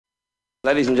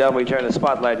Ladies and gentlemen, we turn the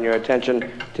spotlight and your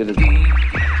attention to the DJ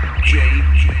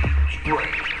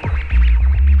Brainz.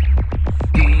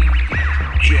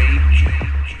 DJ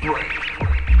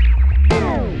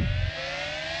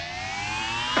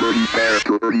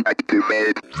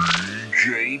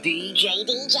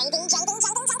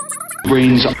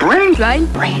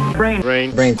Brainz.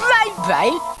 Brain.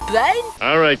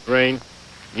 All right, Brain.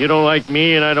 You don't like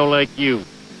me and I don't like you.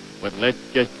 But let's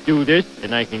just do this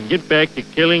and I can get back to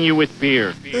killing you with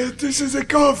beer. This is a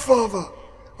Godfather.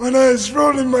 When I was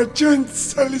rolling my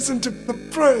joints, I listened to the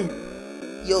Brain.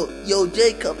 Yo,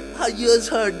 Jacob, how yours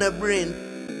heard the Brain?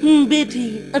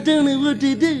 Betty, I don't know what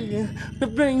to do. The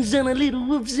Brain's on a little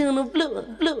whoops on the floor.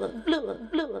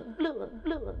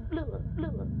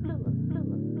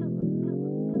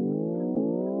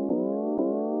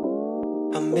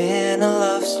 I'm in a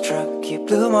love struck, you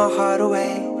blew my heart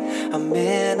away. I'm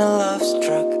in a love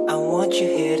struck, I want you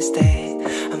here to stay.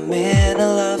 I'm in a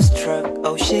love struck,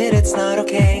 oh shit, it's not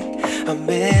okay. I'm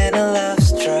in a love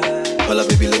struck. Hold up,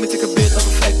 baby, let me take a bit of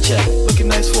a fact check. Looking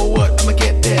nice for what? I'ma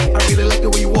get that. I really like the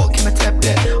way you walk, can I tap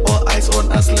that? All eyes on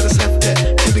us, let us have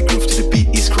that. Feel the groove to the beat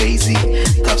is crazy.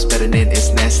 Top spatting in,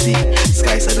 it's nasty.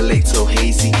 Skies are the lake so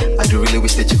hazy. I do really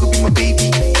wish that you could be my baby,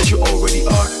 that you already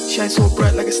are. Shine so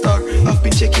bright like a star. I've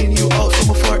been checking you out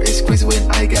from afar. It's crazy when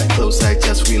I got close, I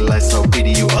just realized how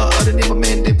pretty you are. Other than my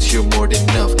man, dips, you're more than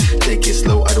enough. Take it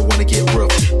slow, I don't wanna get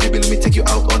rough. Maybe let me take you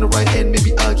out on the right hand.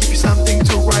 Maybe I'll give you something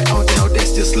to write on. Now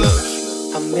that's just love.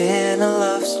 I'm in a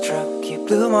love struck, you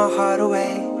blew my heart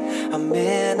away. I'm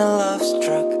in a love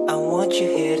struck, I want you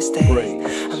here to stay.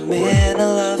 I'm in a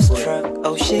love struck,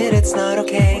 oh shit, it's not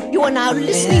okay. You are now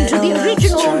listening to the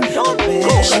original Don Cook.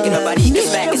 Shaking her body,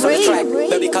 cause back is on the track.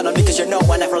 Baby, call on me cause you know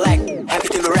I never lack. Happy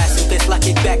to the rest, and this like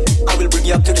kick back. I will bring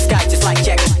you up to the sky just like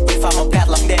Jack. If I'm a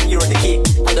padlock, then you're the key.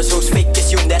 I'm the source fake,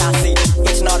 assume that I see.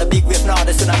 It's not a big wave, not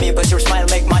a tsunami, but your smile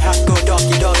make my heart go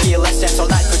doggy doggy. Let's dance all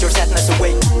night, put your sadness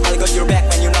away. I'll got your back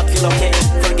when you not feel okay.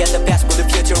 Forget the past, put the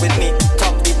future with me.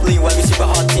 Talk deeply while we sip a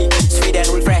hot tea. Sweet and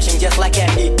refreshing just like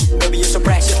candy. Baby, you're so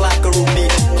precious like a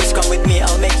ruby. Please come with me,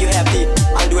 I'll make you happy.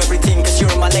 I'll do everything cause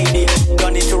you're my lady.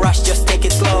 Don't need to rush, just take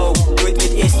it slow. Do it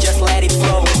with ease, just let it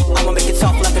flow. I'ma make it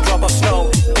soft like a drop of snow.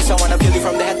 Cause I wanna feel you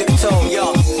from the head to the toe,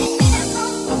 yo.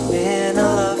 I'm in a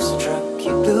love struck,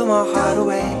 you blew my heart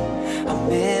away. I'm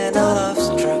in a love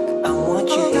struck, I want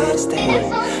you here to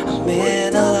stay. I'm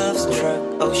in a love struck,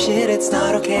 oh shit, it's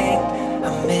not okay.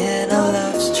 I'm in a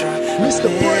love struck, Mr.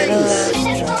 Brainz.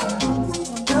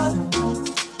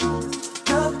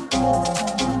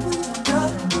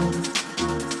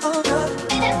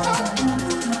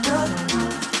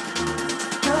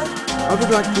 I would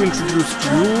like to introduce to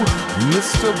you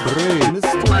Mr. Brainz.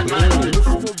 Mr.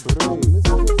 Brainz.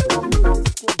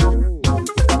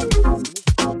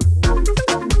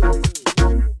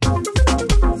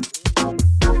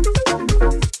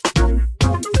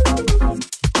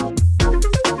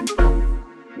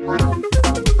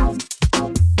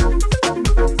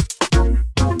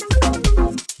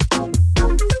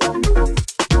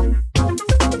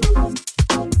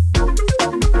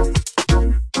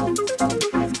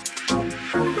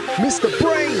 Mr.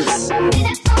 Brainz. Mr. Brainz.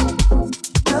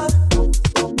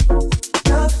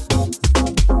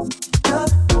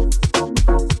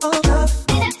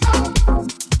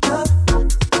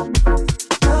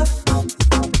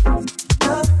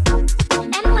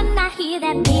 And when I hear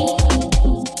that beat,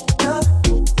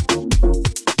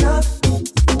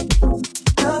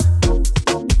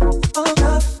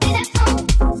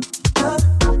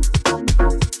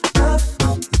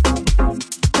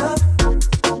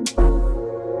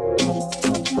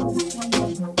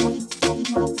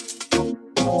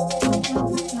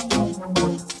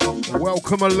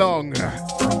 Welcome along.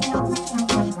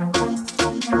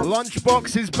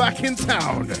 Lunchbox is back in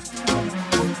town.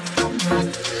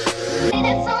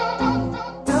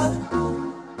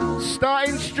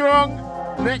 Starting strong,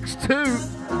 next to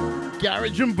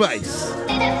Garage and Bass.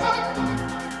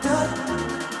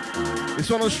 This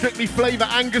one on Strictly Flavour,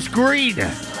 Angus Green.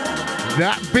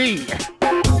 That beat.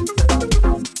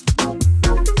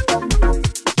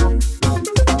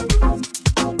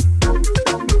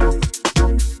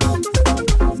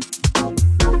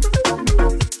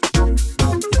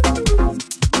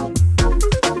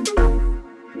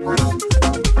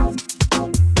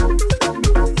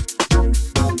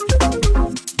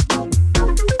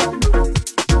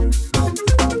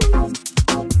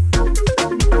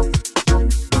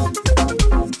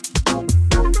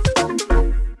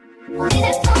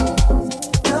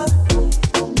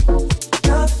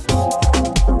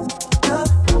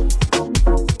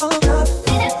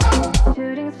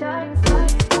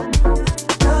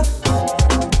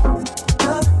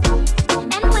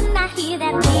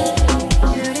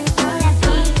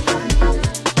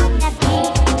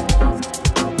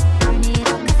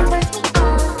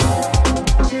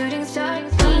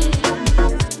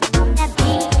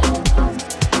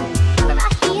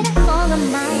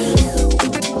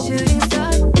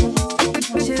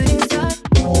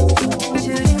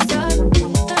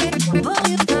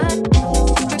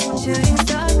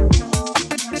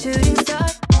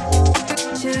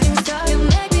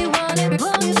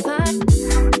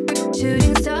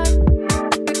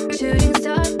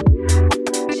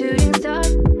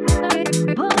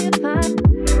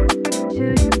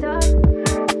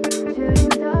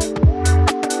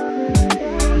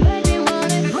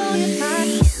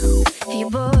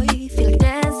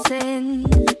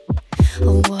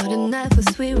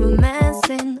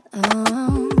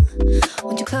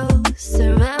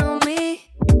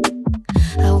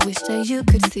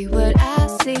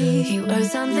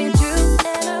 something true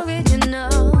and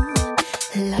original.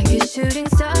 Like a shooting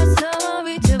star, so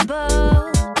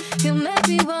unreachable. You make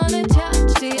me wanna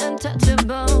touch the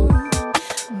untouchable.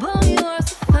 Boy, you are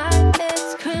so fine,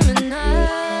 it's criminal.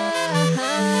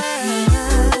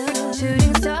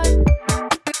 Shooting star,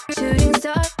 shooting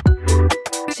star,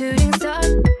 shooting star.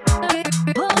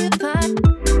 Boy, you're fine.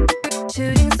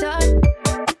 Shooting star,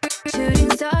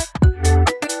 shooting star,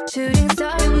 shooting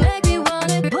star. You make me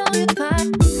wanna boy, you're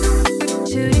fine.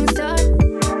 Shooting star,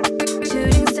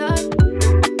 shooting star,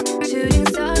 shooting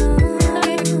star.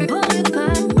 Boy, you're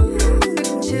fine.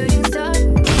 Shooting star,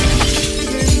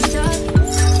 shooting star,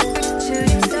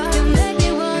 shooting star. You make me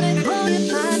wanna boy, you're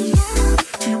fine.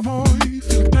 Hey boy,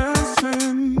 feel like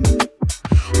dancing.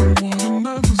 On one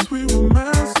night was we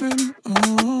romancing. Oh,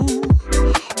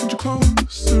 won't you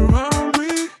close around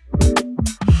me?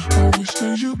 I wish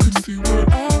that you could see what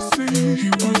I see. He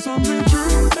was something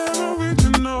true and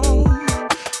original.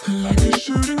 Like a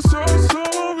shooting star, so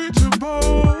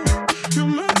unreachable. You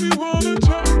make me wanna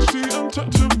touch the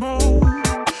untouchable.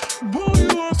 Boy,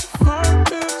 you are so fine,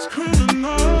 it's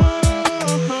criminal.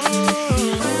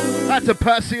 That's to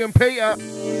Percy and Peter.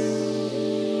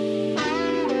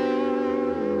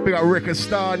 Big up Rick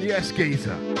Star and yes,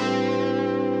 geezer.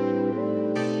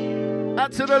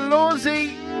 Out to the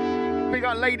Lawsy. Big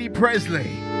up Lady Presley.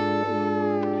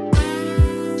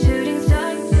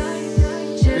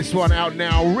 This one out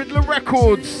now, Riddler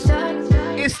Records.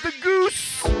 It's the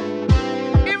Goose.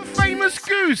 Infamous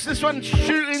Goose. This one's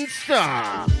Shooting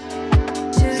Star.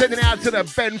 Sending it out to the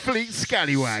Ben Fleet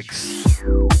Scallywags.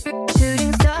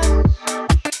 Shooting star,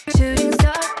 shooting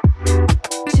star,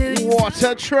 shooting What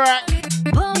a track.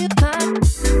 boy, you're fine.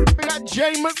 We got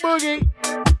Jay McBoogie.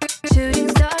 Shooting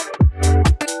star,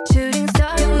 shooting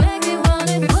star. You make me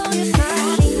wanna boy, you're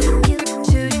fine.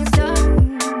 Shooting star,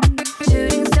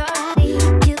 shooting star,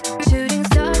 shooting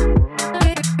star.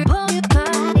 Boy, you're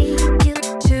fine.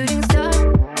 Shooting star,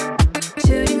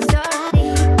 shooting star,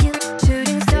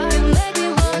 shooting star. You make me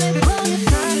wanna boy, you're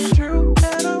fine. True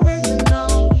and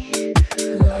original.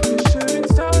 Like a shooting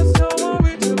star, so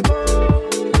unreachable.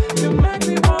 You make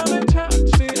me wanna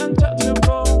touch the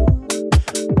untouchable.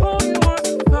 Boy, you are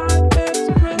so fine, it's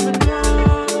criminal.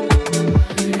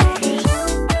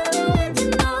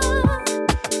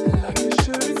 Like a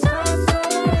shooting star, so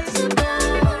unreachable.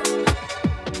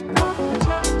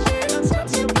 Touch the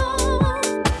untouchable.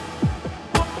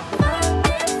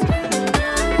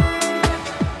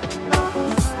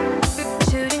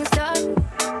 Shooting star,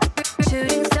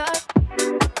 shooting star,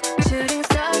 shooting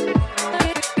star.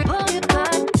 Boy, you're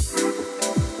fine.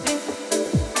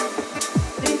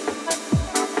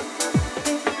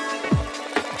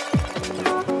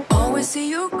 Always see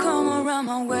you come around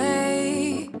my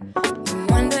way.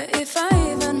 Wonder if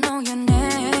I even know your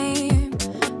name.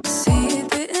 See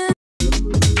if it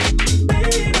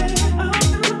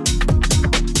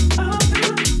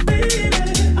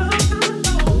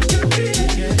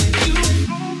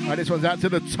Right, this one's out to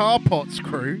the Tar Pots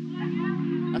crew.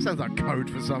 That sounds like code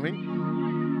for something.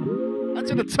 Out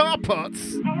to the Tar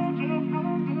Pots.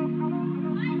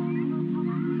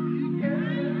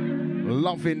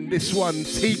 Loving this one.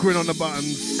 Tigrin on the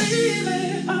buttons.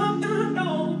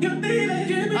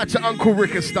 Out to Uncle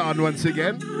Rickistan once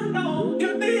again.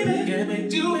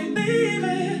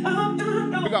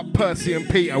 We got Percy and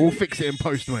Peter. We'll fix it in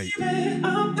post, mate.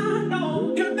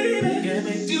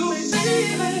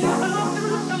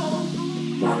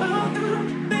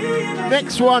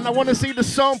 Next one, I want to see the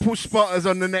sample spotters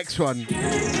on the next one.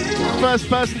 First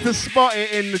person to spot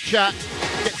it in the chat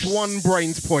gets 1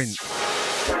 Brainz point.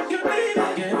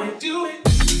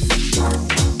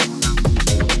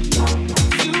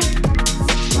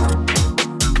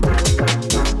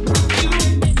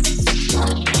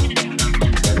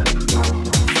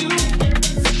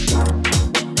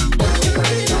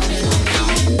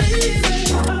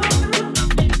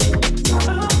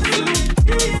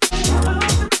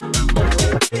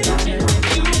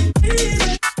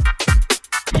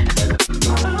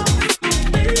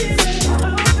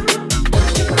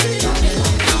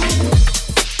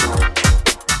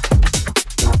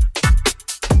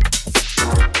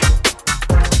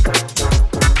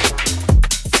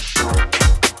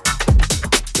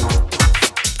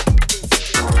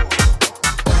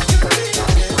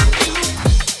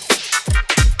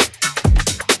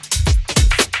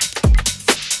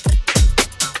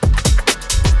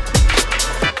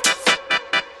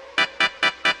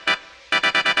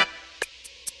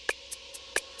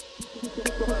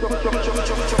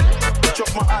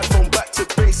 Drop my iPhone back to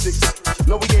basics.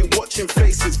 No, we ain't watching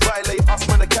faces. Violate us,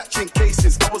 man, are catching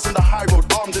cases. I was on the high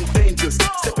road, armed and dangerous.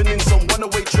 Stepping in some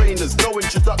runaway trainers. No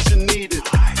introduction needed.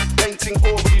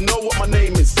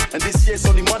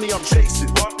 I'm chasing.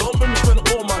 Don't make me spend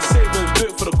all my savings, do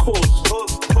it for the cause.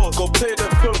 Go play the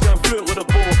field, get fluent with a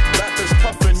ball. Life is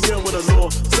tough and you ain't with a law.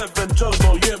 7 jobs,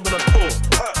 no, you ain't been a tour.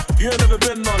 You ain't never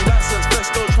been on license,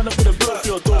 let's go trying to put a bill for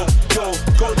your door. Yo,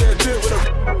 go there, do it with a.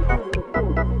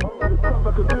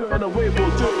 I could do it in a wave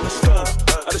or do it with a stir.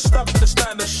 I just stop the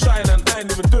stand and shine and I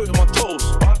ain't even do it with my toes.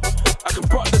 I can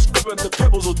put this grip into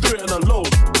pebbles or do it in a load.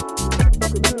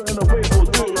 I can do it in a wave or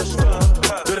do it with a stir.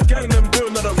 Do the gang them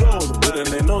doing on the road, but then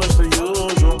they know it's the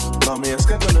usual. Now me and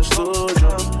Skep in the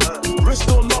studio. Wrist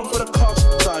still long for the cost,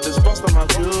 so I just bust on my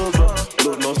future.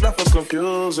 Lord knows life was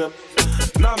confusing.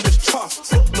 Now I'm just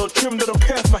chuffed. No trim, they don't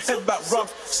care if my head back rough.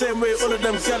 Same way all of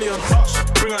them galley on touch.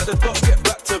 Bring out the dots, get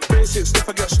back to basics. If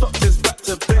I get stopped, it's back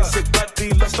to basic. Bad B,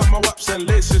 lost on my waps and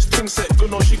laces. Ting set,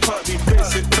 good no, she can't be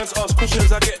basic. Friends ask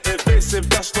questions, I get evasive.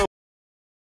 That's no.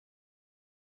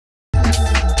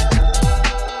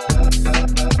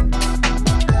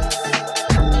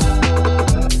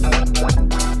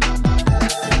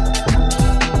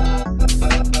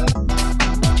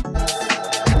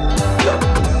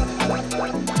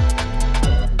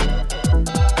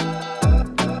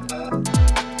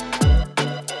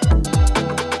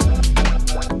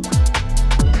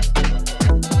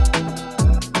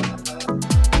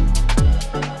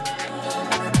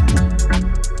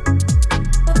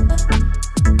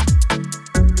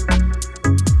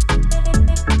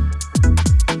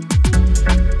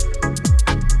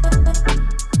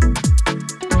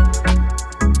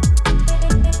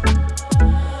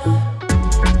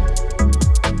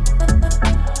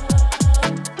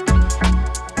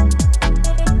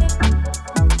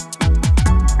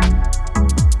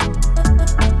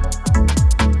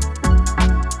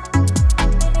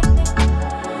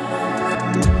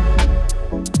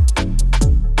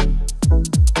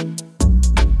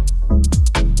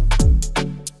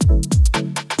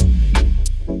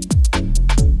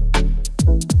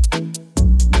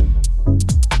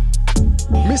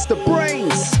 Mr.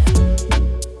 Brainz.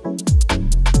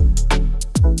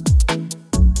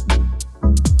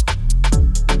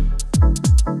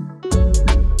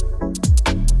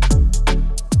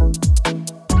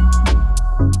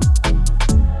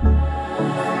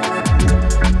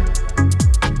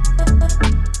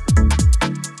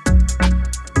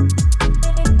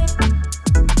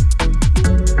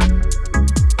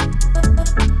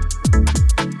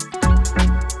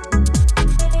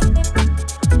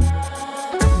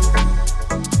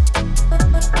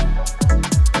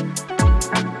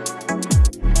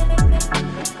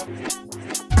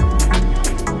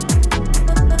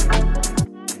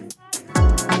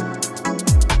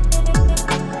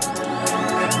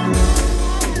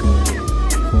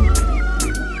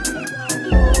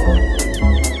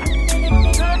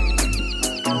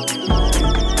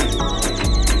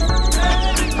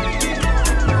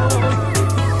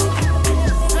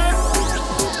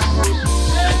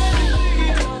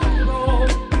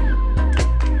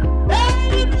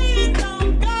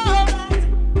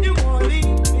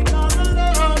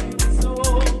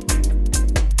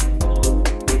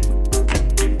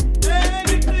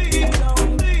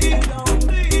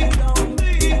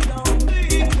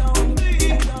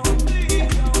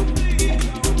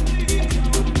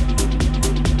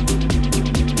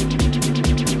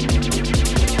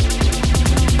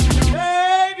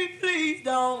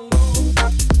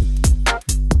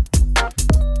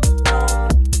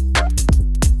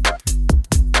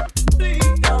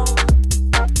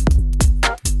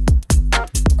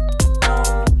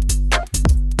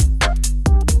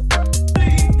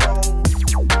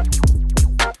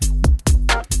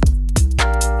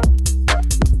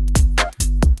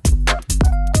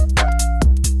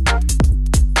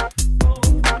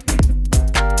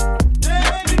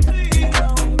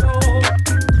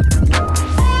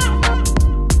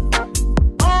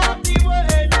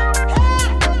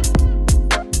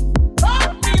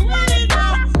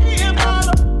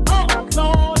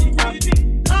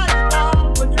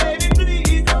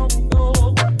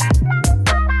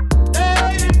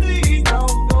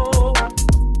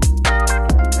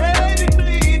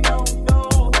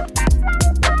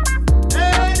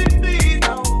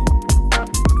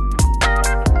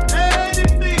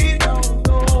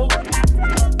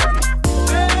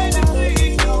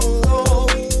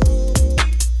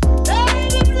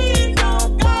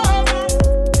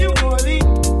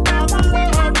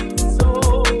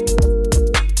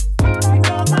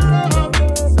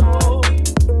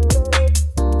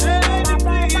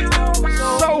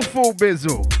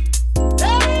 Bizzle.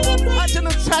 Back to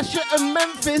Natasha and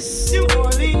Memphis.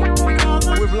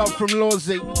 With love from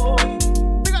Lawsy.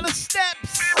 We got the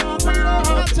Steps.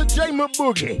 Back to J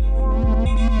McBoogie.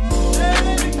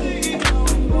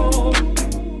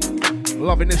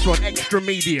 loving this one, extra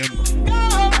medium.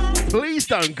 Please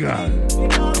don't go.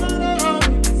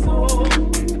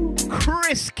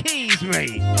 Chris Keys,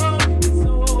 mate.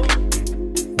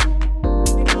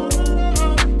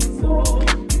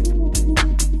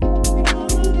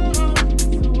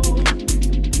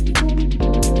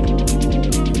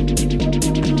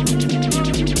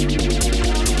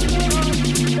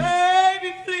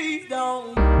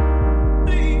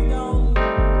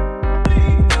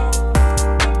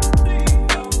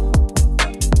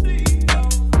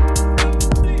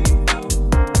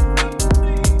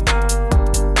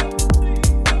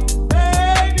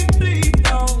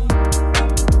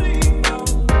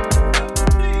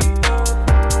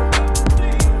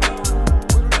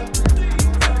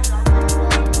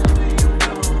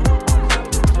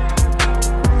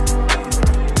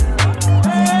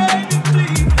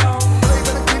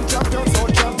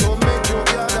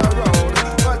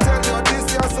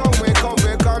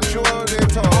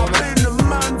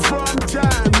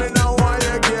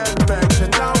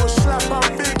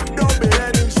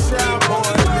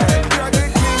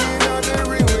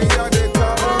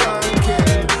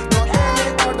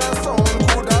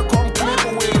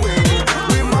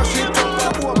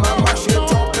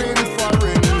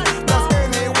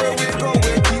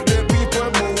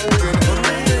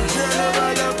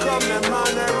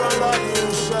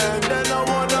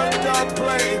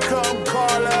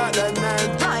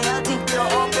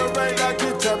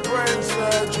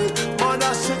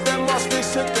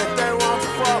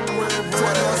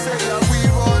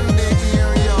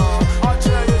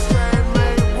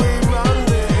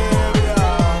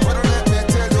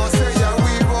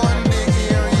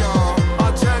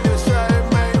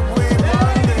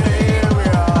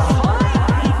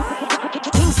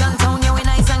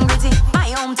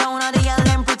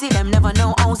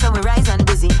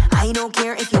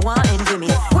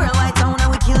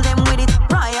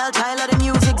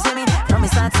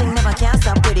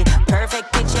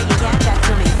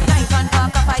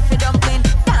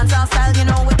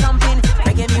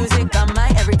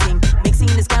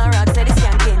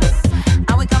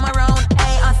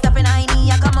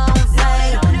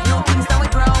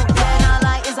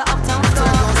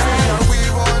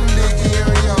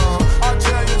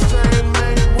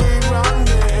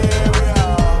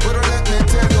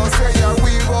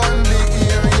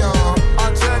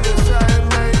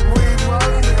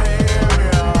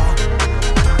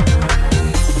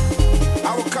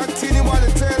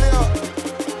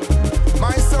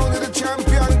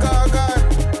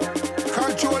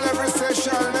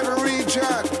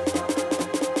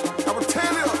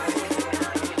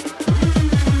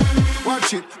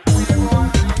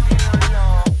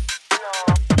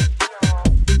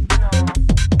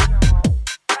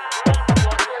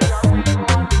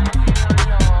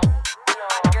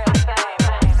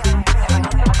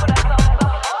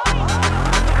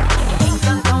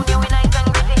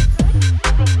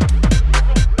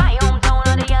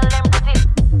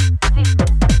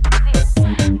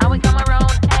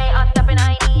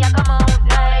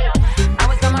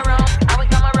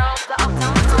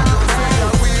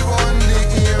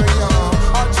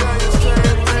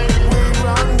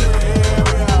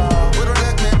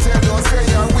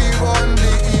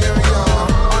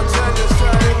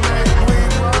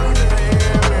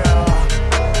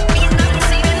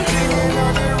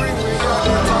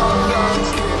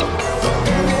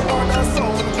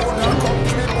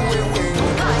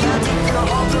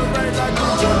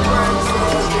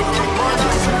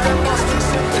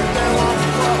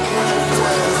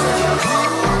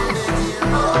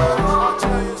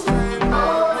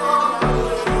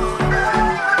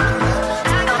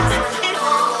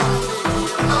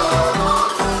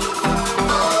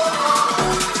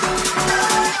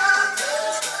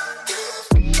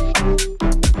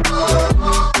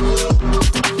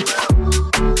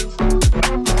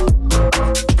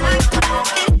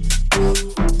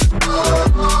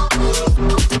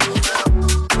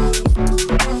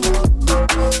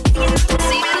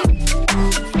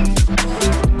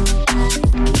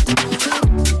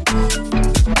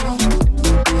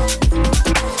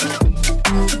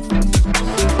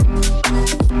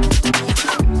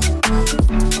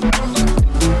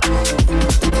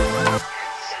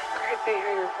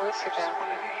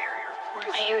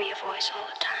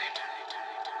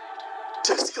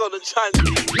 Just gonna try and...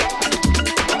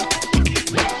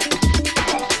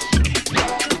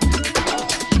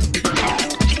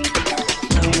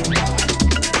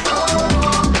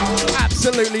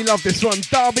 Absolutely love this one,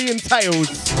 Darby and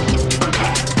Tails.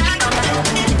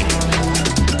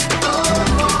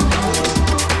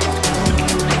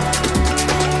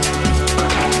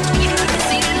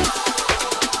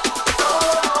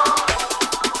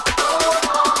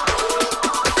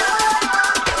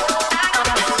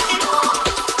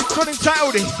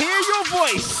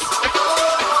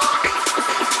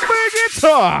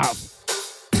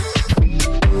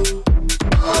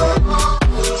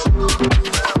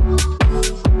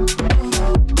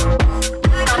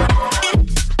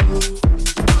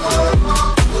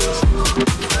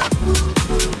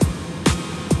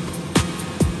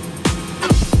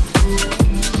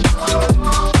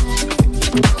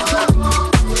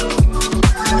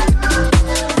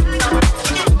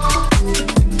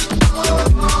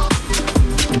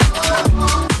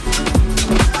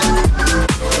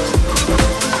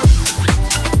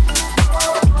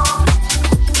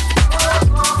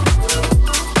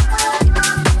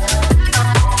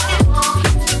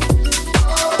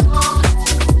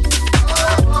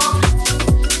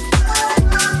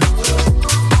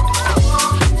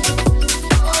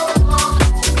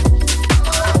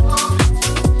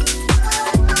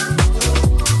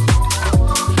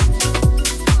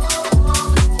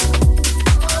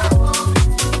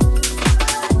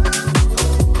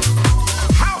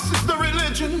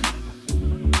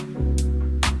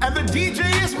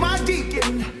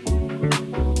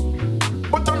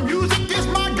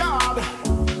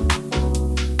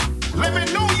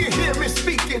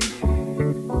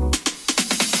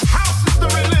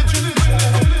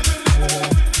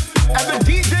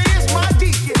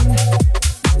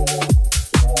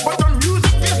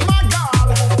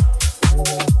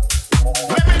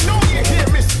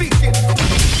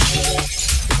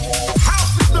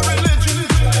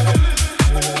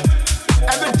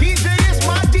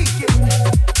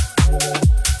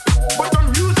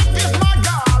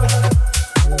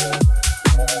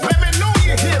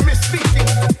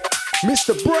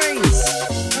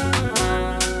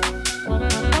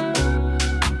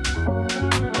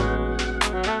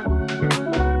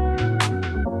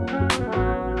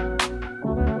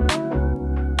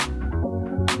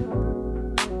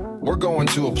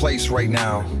 to a place right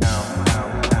now.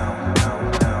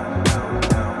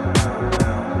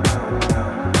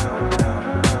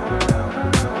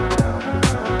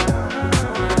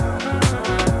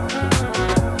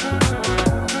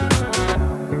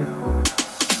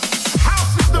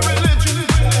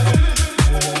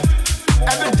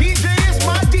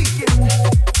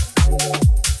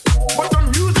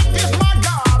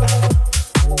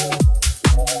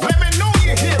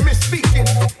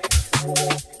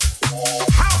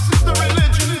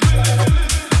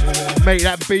 Mate,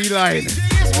 that beeline.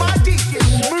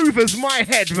 Smooth as my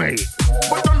head, mate.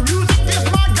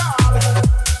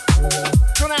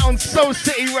 Gone out on Soul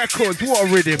City Records. What a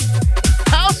rhythm.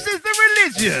 House is the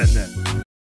religion.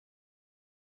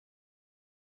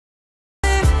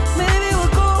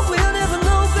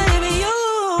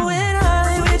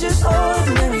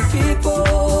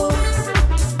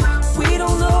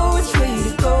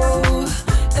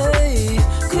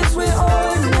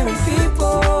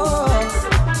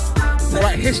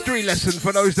 History lesson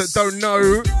for those that don't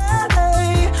know.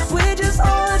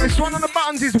 This one on the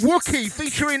buttons is Wookie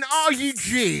featuring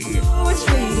RUG.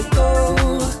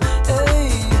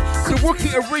 So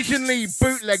Wookie originally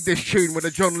bootlegged this tune with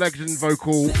a John Legend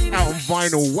vocal out on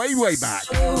vinyl way back.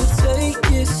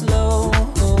 He's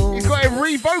got it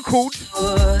re-vocaled.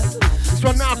 This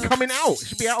one now coming out. It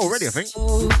should be out already, I think.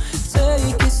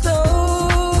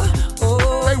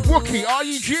 Hey Wookie,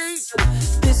 RUG.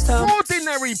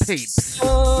 Ordinary peeps.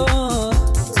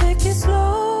 Take it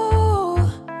slow.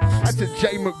 That's a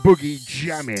J McBoogie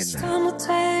jamming. Time to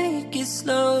take it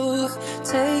slow.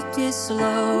 Take it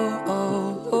slow.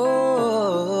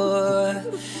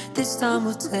 This time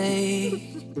we'll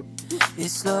take it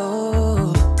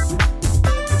slow.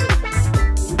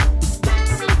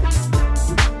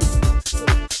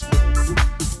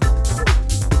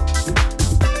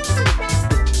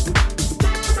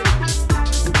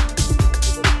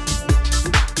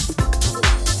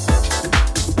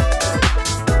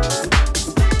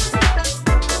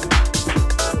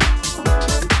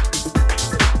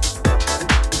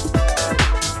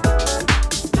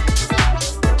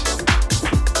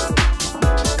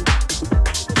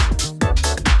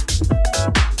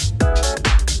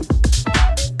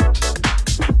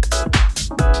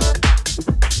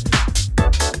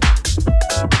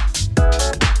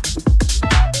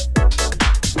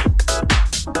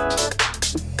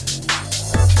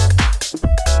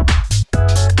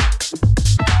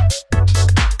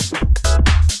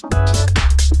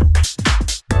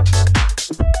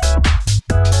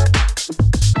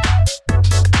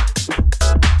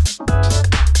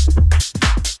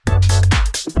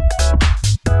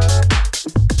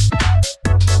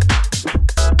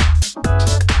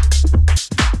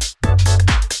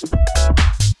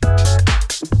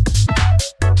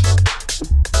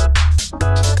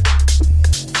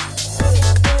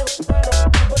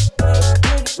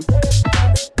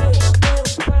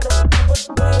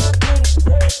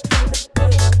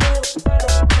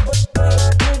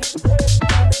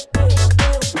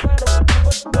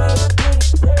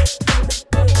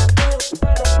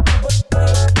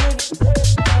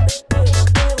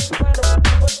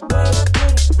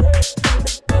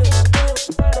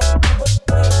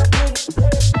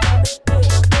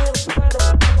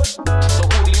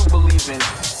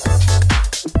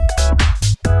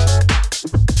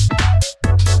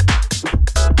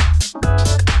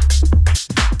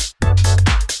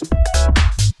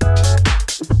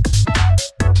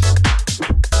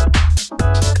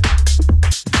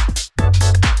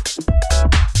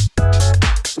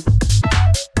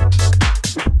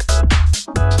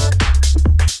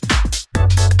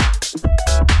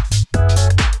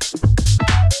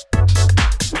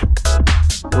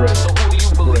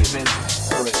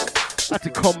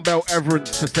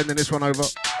 For sending this one over.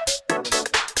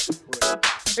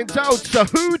 Entitled, So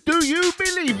Who Do You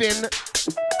Believe In?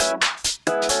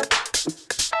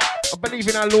 I believe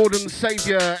in our Lord and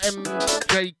Saviour,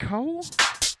 MJ Cole.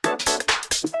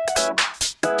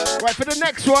 Right, for the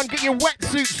next one, get your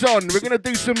wetsuits on. We're going to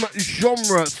do some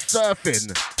genre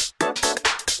surfing.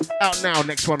 Out now,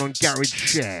 next one on Garage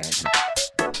Shared.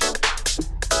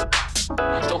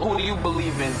 So who do you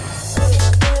believe in?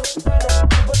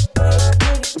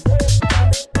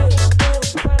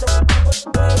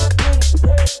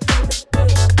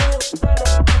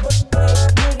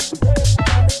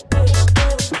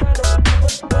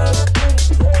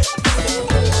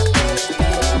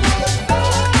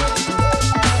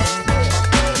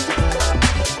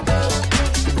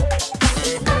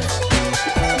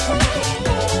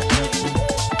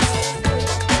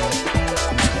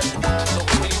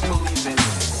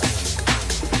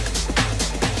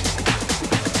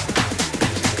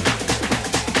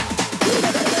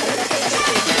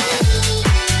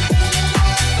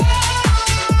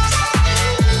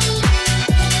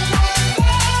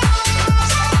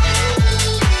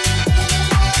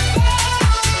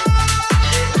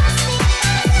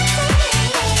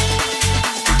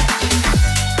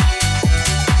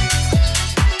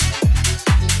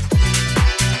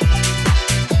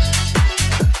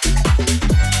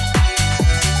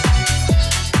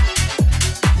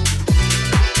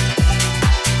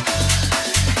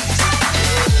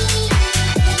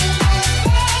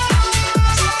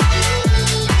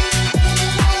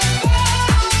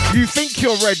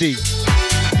 think you're ready.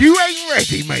 You ain't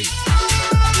ready, mate.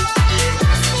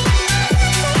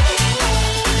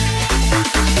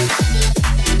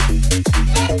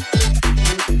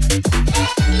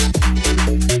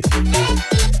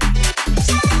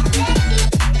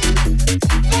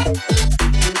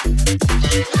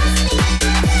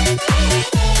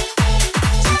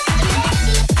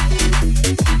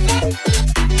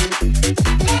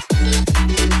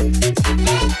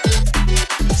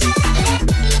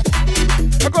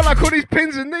 All these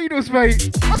pins and needles,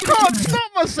 mate. I can't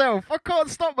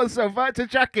stop myself. I had to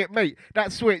jack it, mate.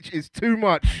 That switch is too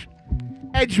much.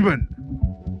 Edgman.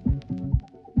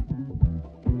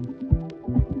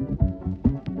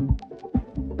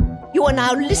 You are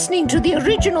now listening to the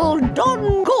original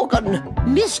Don Gorgon,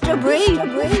 Mr. Brain.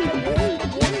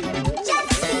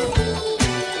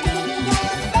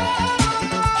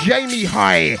 Jamie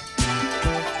High.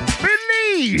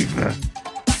 Believe.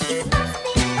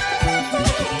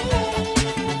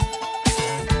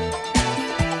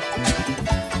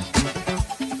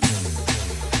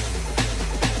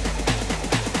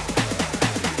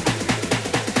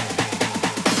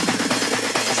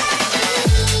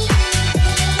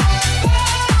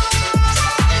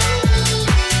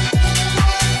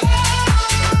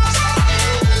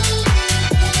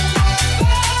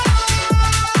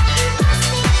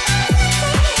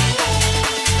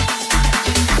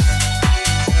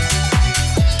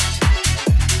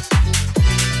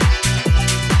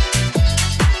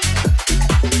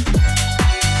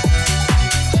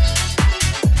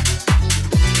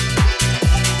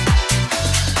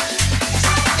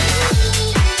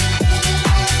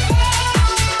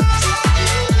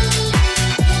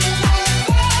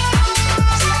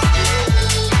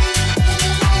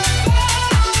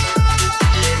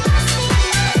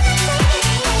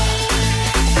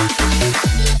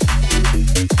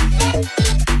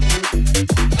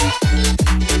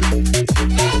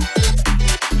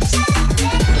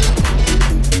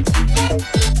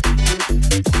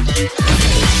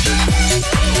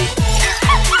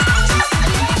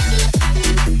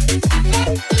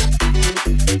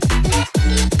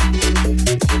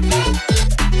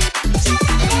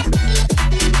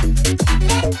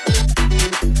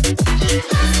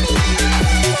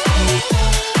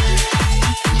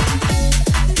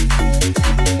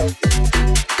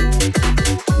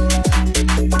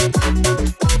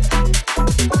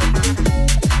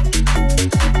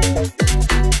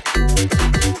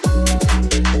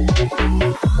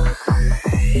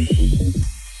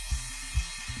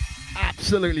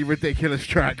 Absolutely ridiculous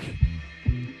track.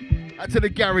 Out to the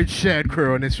Garage Shared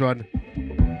crew on this one.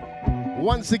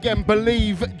 Once again,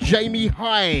 Believe, Jamie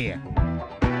High.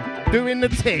 Doing the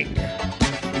thing.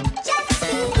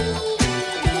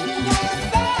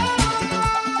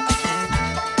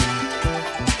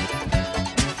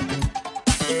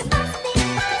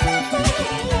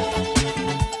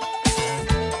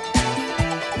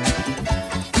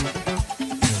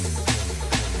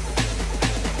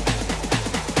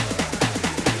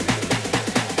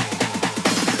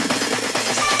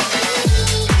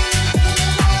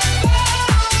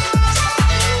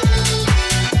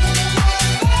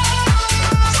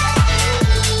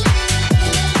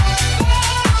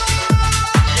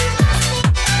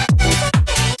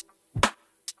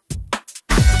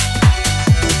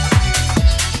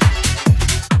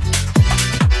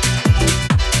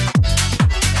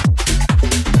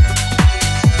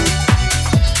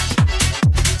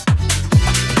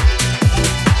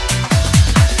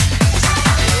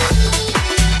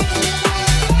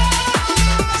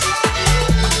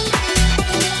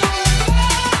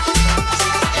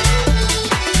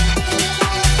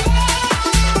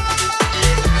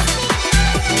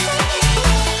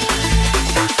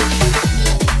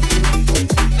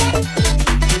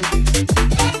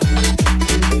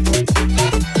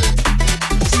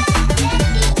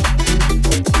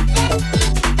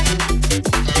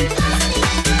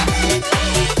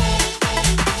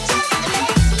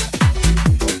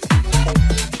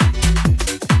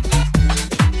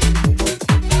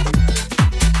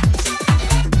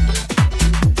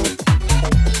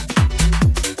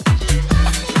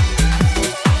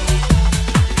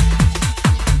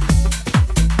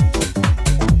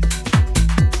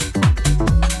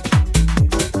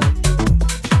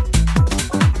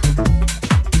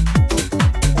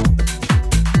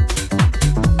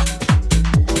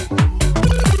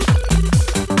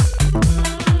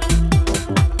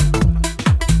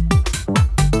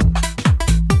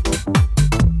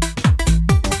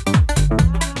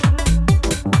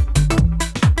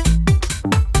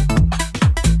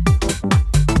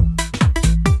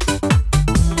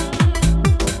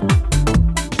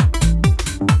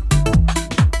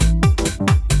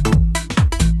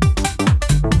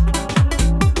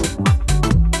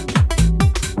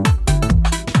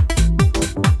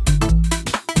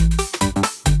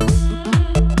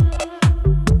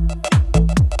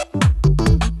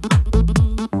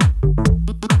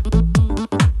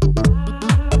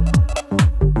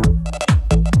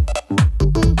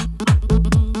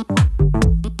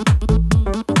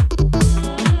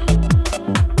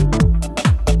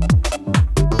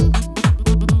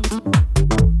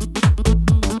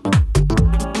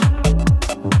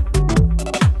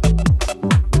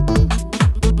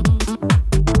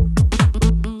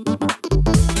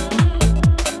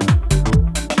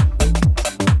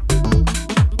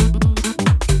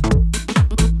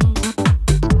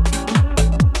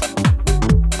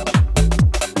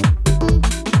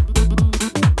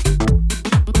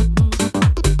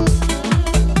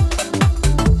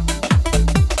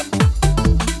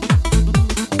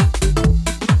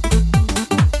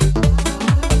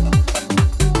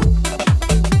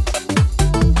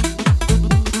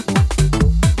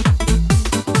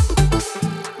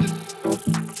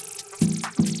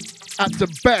 Out to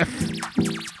Beth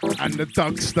and the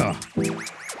Dugster.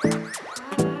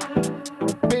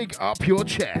 Big up your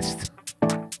chest.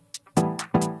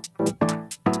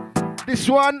 This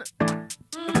one,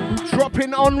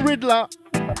 dropping on Riddler.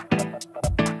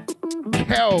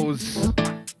 Kells.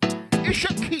 It's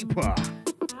a keeper.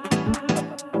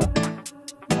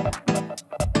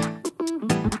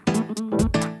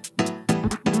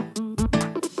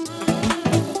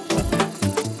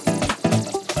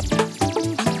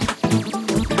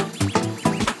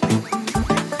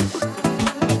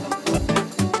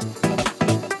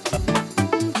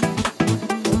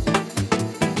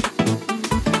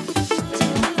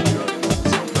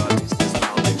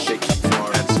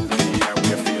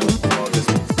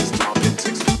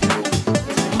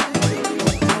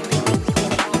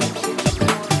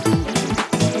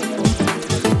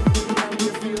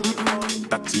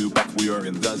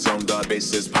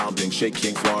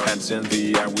 Shaking floor, hands in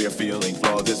the air, we're feeling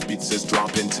floor. This beat is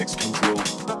dropping, takes control.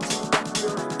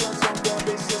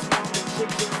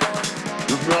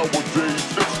 Nowadays,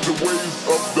 it's the ways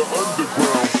of the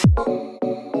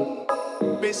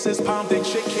underground. Bass is pounding,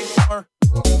 shaking floor.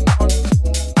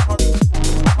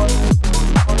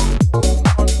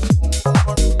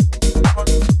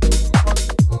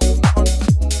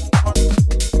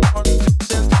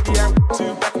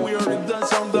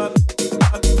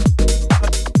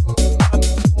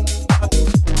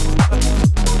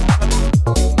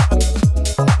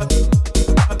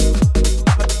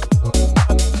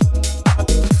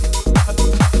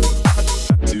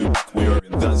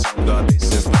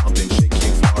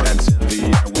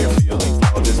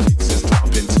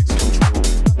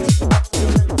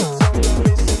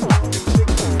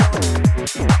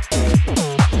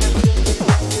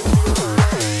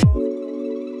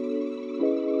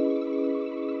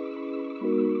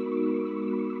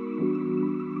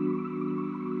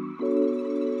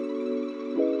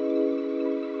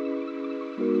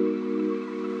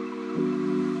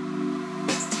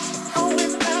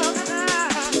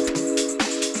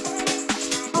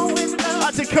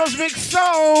 Cosmic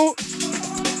Soul.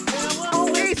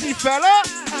 Easy fella.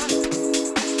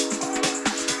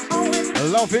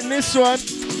 Loving this one.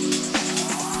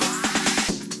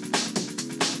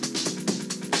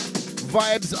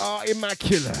 Vibes are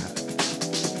immaculate.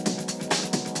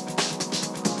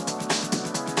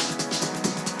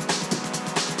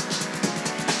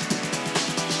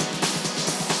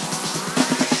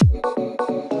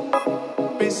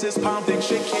 Bass is pounding,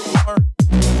 shaking more.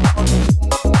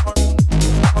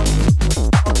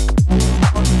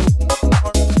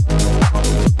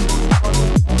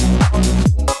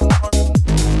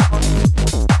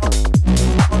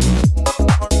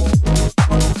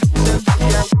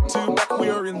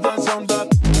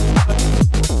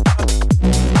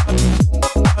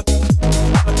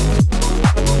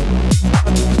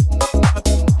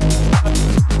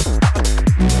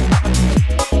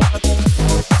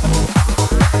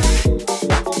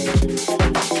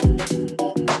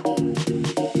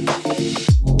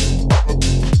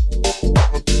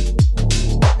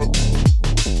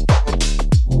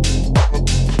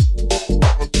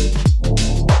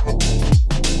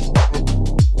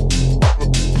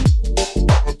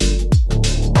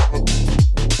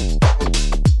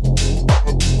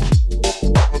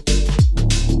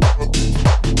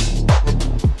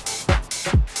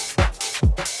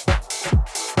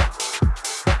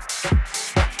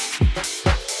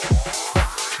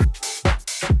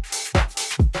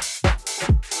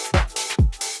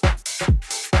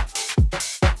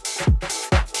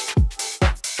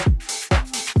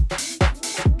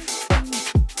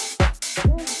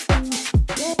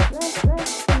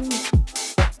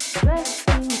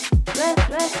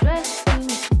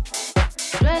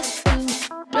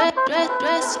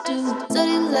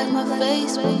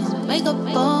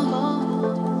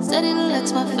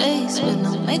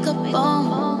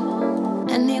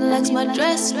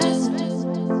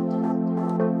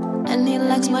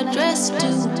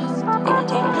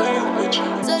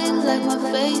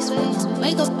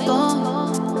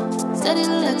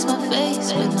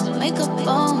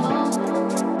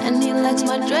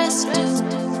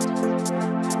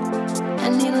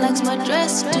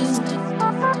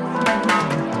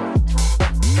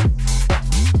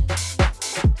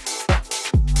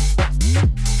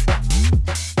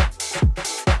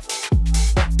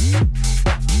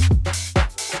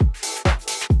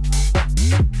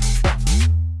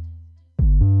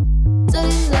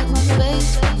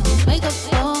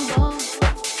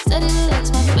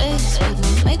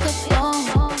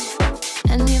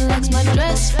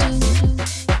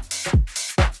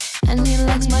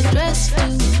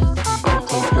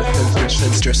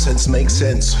 comments make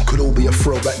sense. Could all be a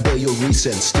throwback day or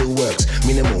recent. Still works.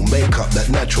 Minimal makeup, that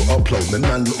natural upload. My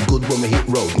man look good when we hit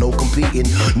road. No competing,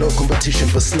 no competition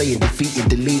for slaying, defeating,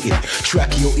 deleting.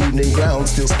 Track your evening ground.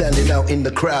 Still standing out in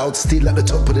the crowd. Still at the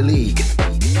top of the league.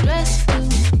 Dress to,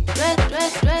 dress to,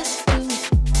 dress to,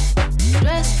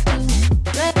 dress to,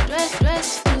 dress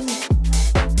to,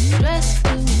 dress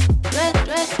to.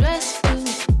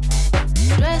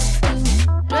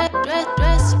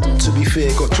 To be fair,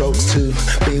 got jokes too.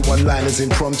 Be one-liners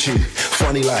impromptu.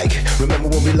 Funny like. Remember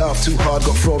when we laughed too hard,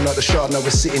 got thrown out the shard, now we're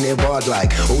sitting here barred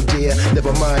like. Oh dear,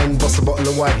 never mind. Bust a bottle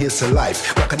of wine, here's to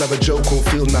life. Crack another joke, will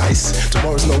feel nice.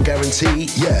 Tomorrow's no guarantee,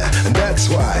 yeah, and that's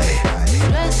why.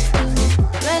 Dress to,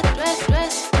 dress to,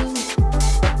 dress to,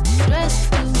 dress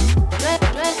to.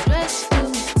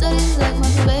 Steady like my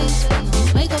face, with no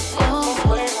makeup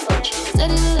on.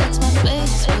 Steady like my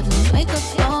face, with no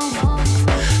makeup on.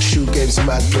 Shoe game's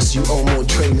mad, plus you own more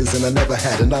trainers than I never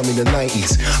had, and I'm in the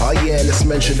 90s. Oh yeah, let's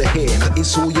mention the hair, 'cause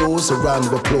it's all yours, a round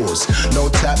of applause. No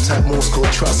tap, Morse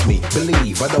code, trust me,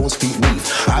 believe, I don't speak weave.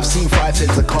 I've seen 5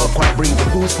 heads, I can't quite bring the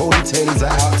whose ponytails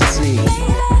are out to sea.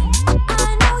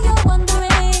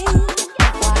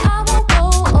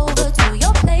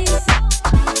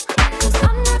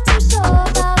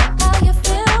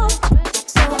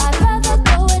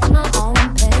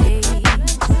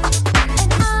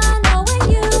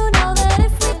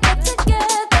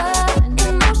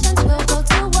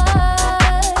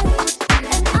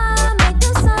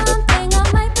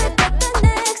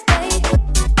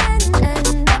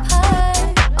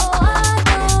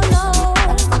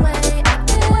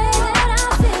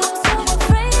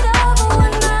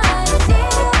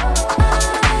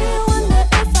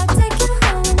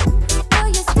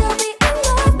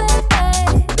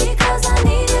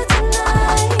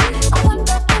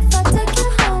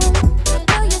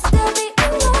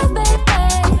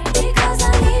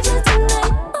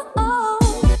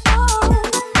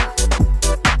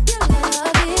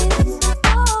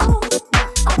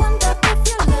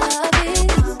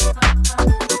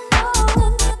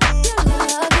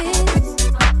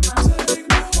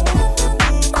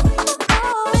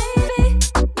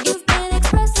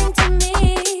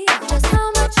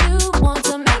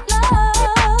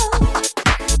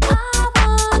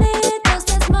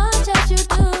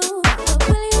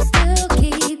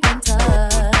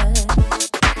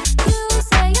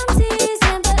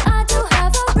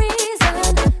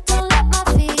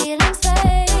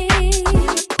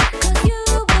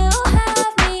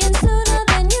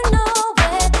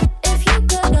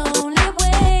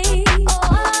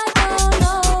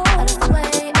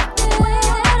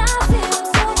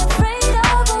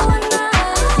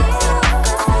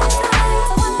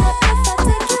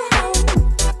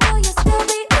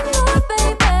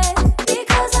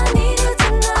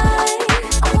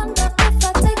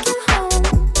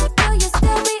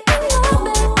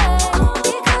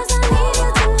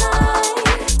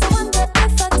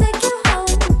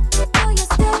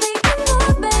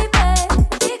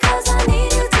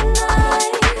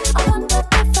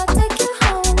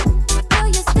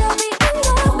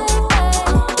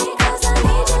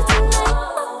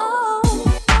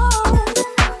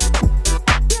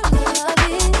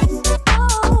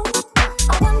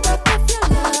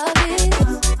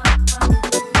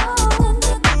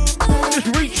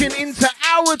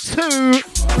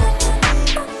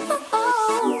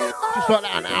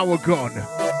 Gone.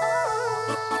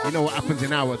 You know what happens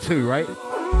in hour 2, right?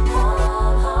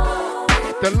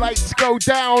 The lights go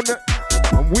down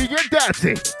and we get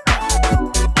dirty.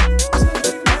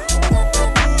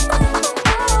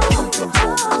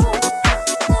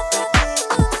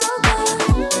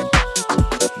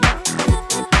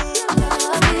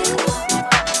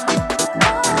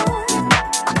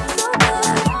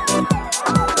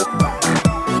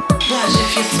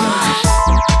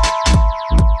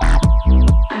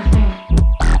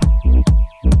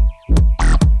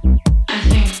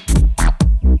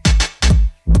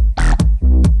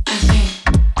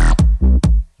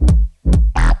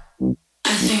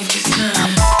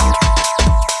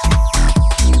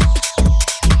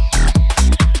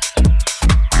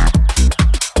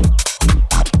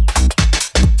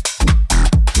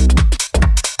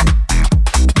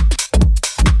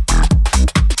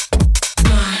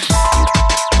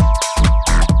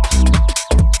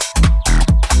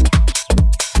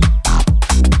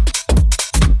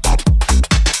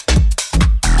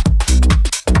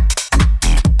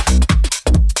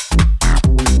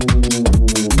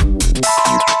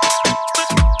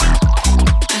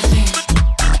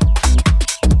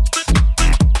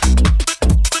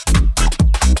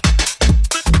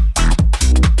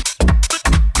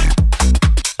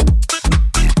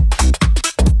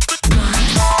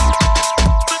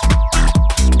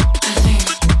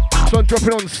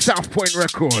 dropping on South Point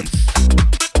Records.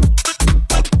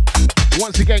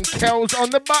 Once again, Kel's on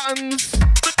the buttons.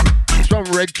 It's from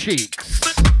Red Cheeks.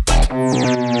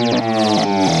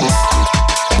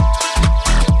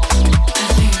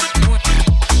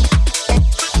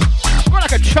 Got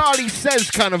like a Charlie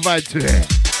Says kind of vibe to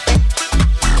it.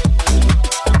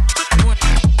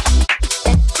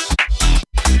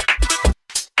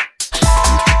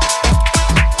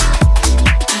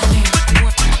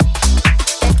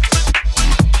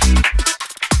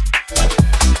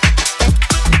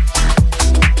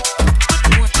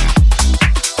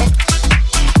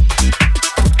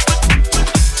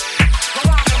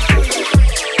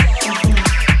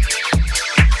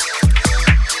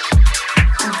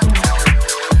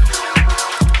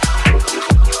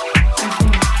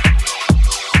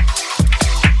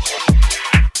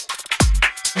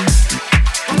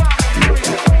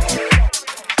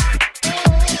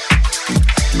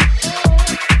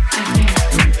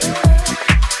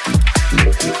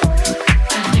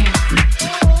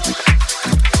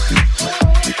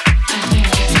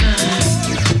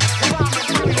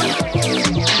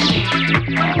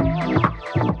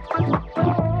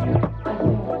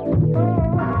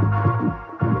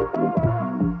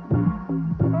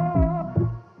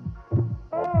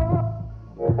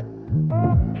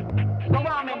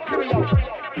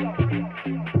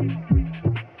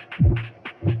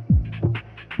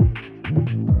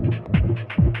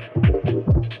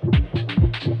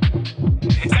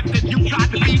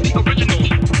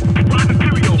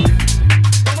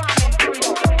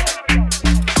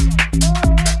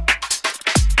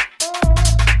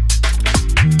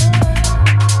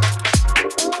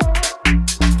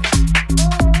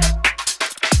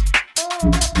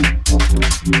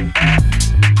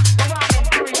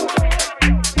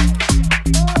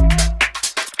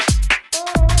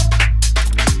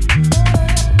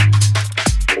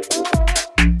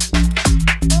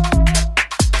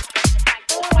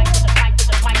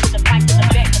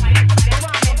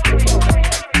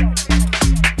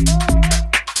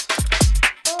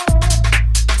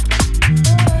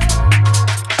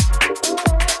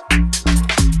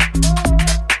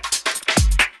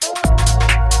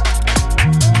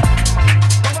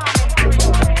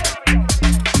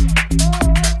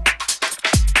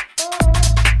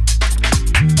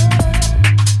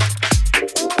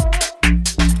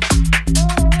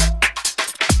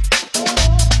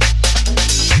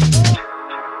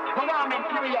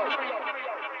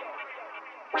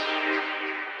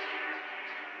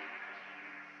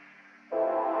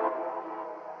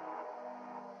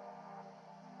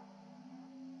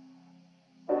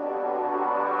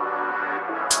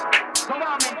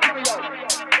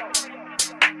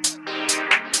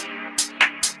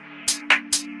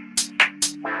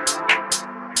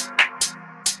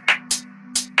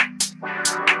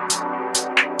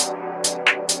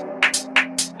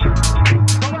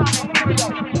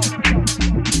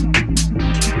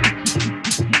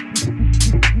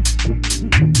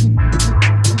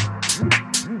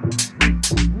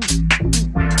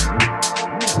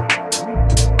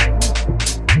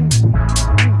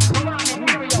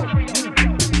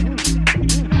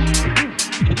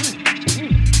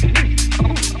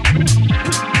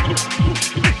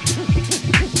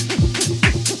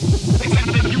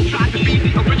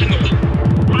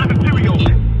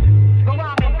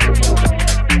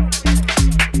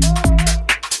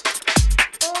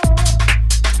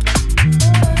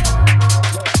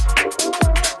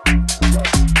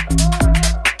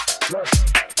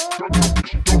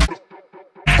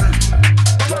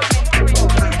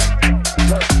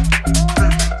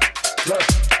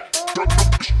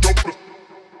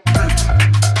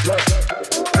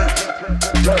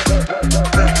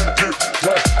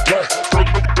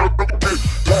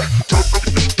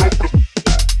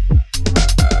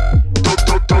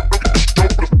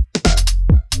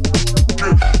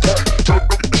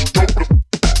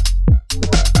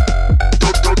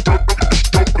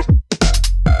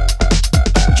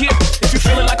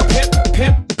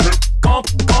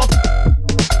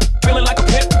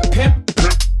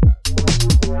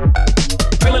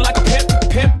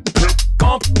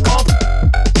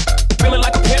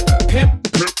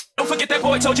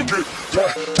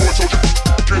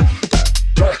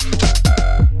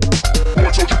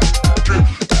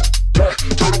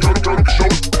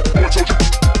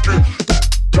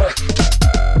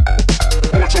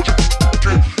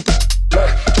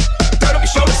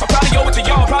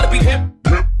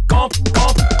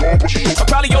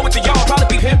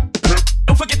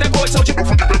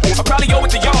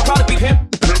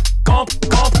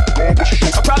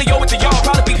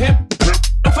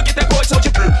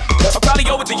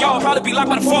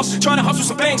 Trying to hustle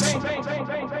some things.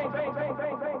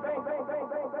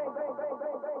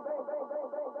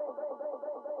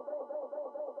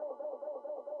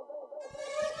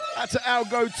 That's an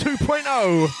Algo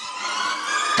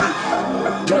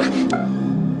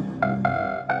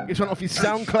 2.0. This one off his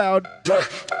SoundCloud.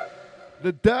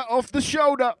 The Dirt Off the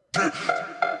Shoulder.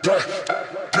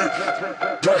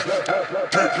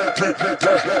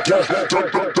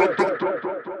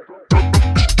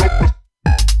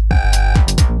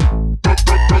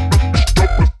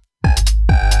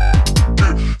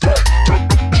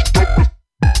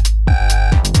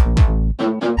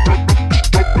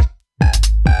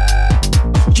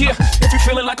 Yeah, if you're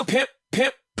feeling like a pimp,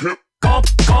 gump,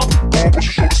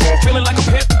 feeling like a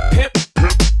pimp,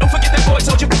 don't forget that boy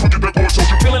told you,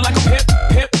 feeling like a pimp,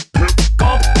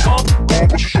 gump,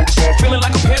 feeling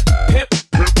like a pimp,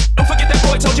 don't forget that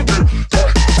boy told you,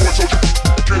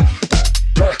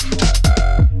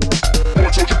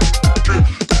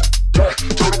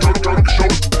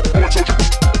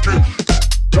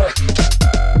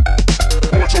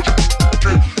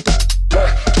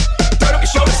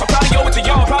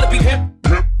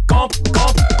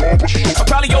 I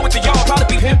probably owe it to y'all,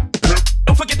 probably be him.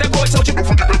 Don't forget that boy told you.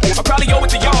 I probably owe it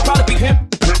to y'all, probably be him.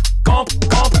 I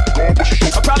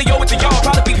probably owe it to y'all,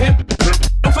 probably be him.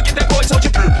 Don't forget that boy told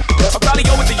you. I probably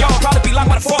owe it to y'all, probably be locked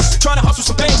by the force, trying to hustle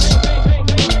some things.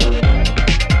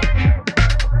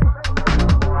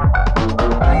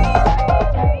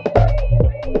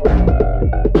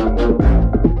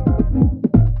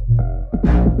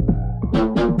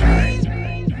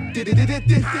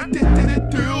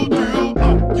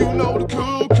 You know the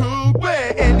cool,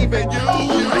 where any venue.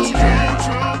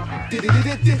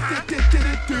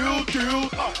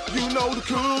 You know the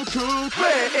cool,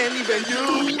 where any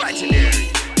venue.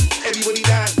 Everybody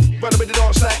dance, run up in the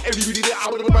dance like everybody there. I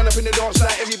wanna run up in the dance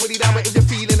like everybody down. But if you're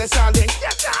feeling the sound, then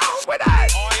get down with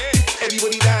that.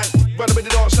 Everybody dance, run up in the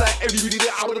dance like everybody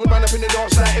there. I wanna run up in the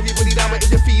dance like everybody down. But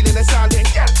if you're feeling the sound, then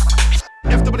get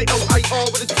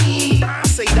FWOIR with a T. I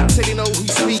say that, say they know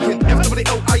who's speaking.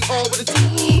 FWOIR with a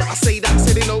T. I say that,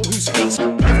 say they know who speaks.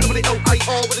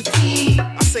 FWOIR with a T.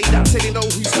 I say that, say they know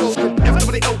who's spoken.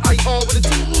 FWOIR with a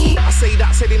T. I say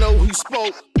that, say they know who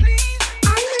spoke.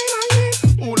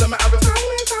 All of my other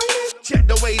check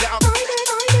the way that I'm.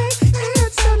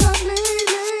 It's so lovely.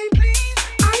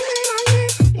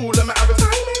 All of my other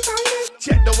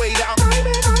check the way that I'm.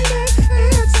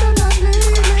 It's so lovely.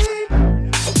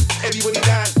 Everybody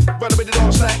dance, run up in the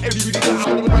dance like everybody down. I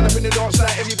wanna run up in the dance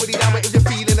like everybody down. But if you're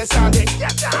feeling the sound, then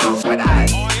get down with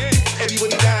that.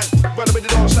 Everybody dance, run up in the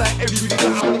dance like everybody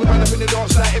down. I wanna run up in the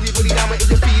dance like everybody down. But if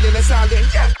you're feeling the sound, then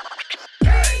get.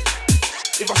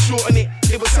 If I shorten it,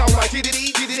 it would sound like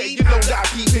diddity. You know that I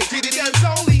keep it diddity. There's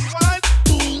only one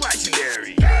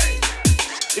legendary.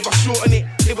 If I shorten it,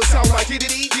 it would sound like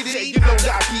diddity. You know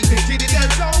that I keep it diddity.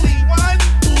 There's only one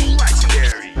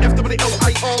legendary.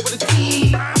 FWOIR with a T.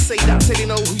 I say that, say they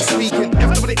know who's speaking.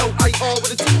 FWOIR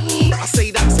with a T. I say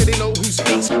that, say they know who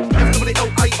speaks.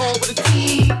 FWOIR with a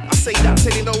T. I say that, say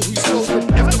they know who spoke.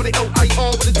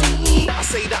 FWOIR with a T. I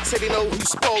say that, say they know who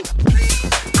spoke.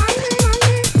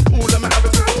 All of my other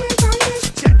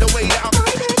check the way that I'm.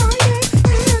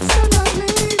 It's so lovely.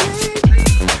 It's so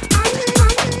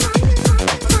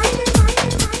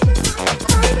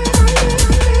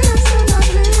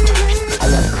lovely.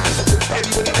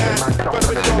 Everybody dance, run up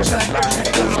in the dance like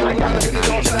everybody down. Run up in the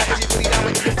dance like everybody down.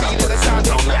 If you're feeling the sound,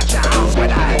 don't get down with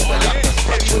that.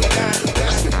 Everybody dance.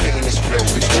 That's the pain is real.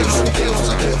 It's chasing deals.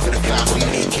 I live for the family,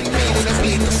 making meals. That's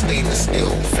leading the stainless steel.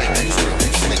 Factories real.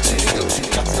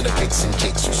 To the pigs and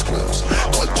kicks and squirrels.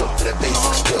 Got a job to the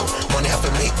basic still. Money have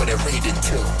to make, but they're raiding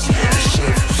tills.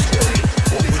 Shit, still.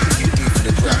 What would you do for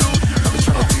the ground? I've been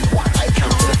trying to do what I can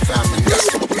for the family.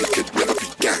 That's what we could never be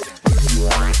gang.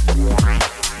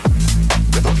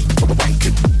 Never be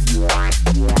wicked.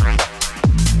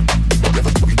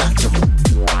 Never be natural.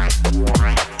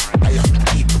 I have to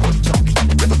keep it on top.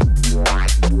 Never beat it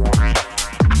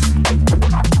up.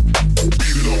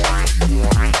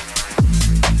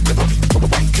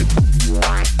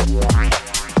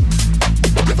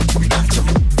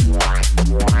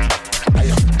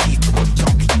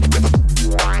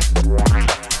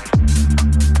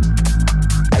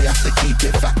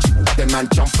 Man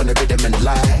jump on the rhythm and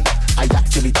lie. I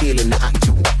actually deal in the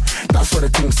actual. That's where the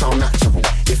things sound natural.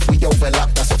 If we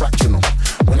overlap, that's fractional.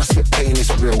 When I spit pain, it's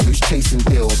real. Who's chasing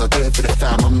deals? I do it for the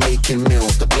fam, I'm making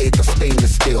meals. The blades are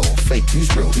stainless steel. Fake,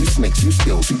 who's real? Who snakes? Who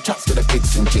steals? Who chats to the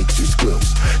pigs and jakes? Who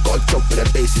squirrels? Got a job for the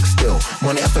basic still.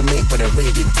 Money have to make, but they're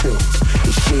raiding tills.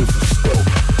 It's shameful still.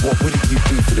 What would you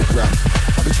do for the gram?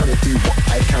 I've been trying to do what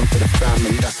I can for the fam,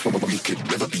 and that's what we could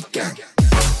never be gang.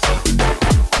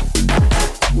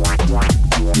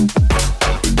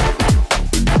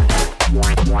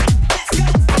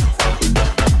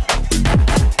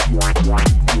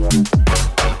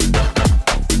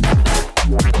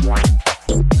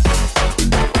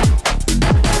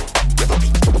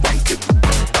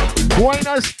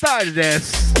 Buenos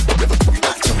tardes.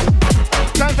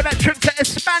 Time for that trip to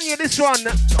España, this one.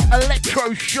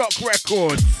 Electroshock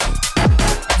Records.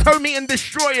 Tommy and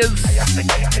Destroyers.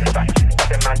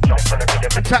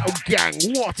 Tattle Gang,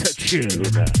 what a tune.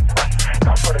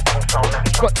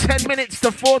 Got 10 minutes to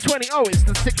 4:20. Oh, it's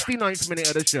the 69th minute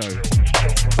of the show.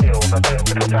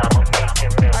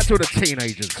 That's all the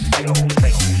teenagers.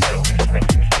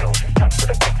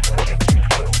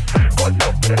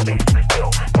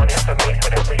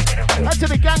 That's to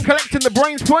the gang collecting the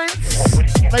Brainz points.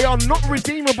 They are not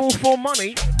redeemable for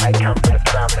money.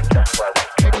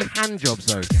 Maybe hand jobs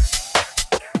though.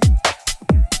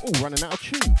 Oh, running out of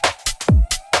tune.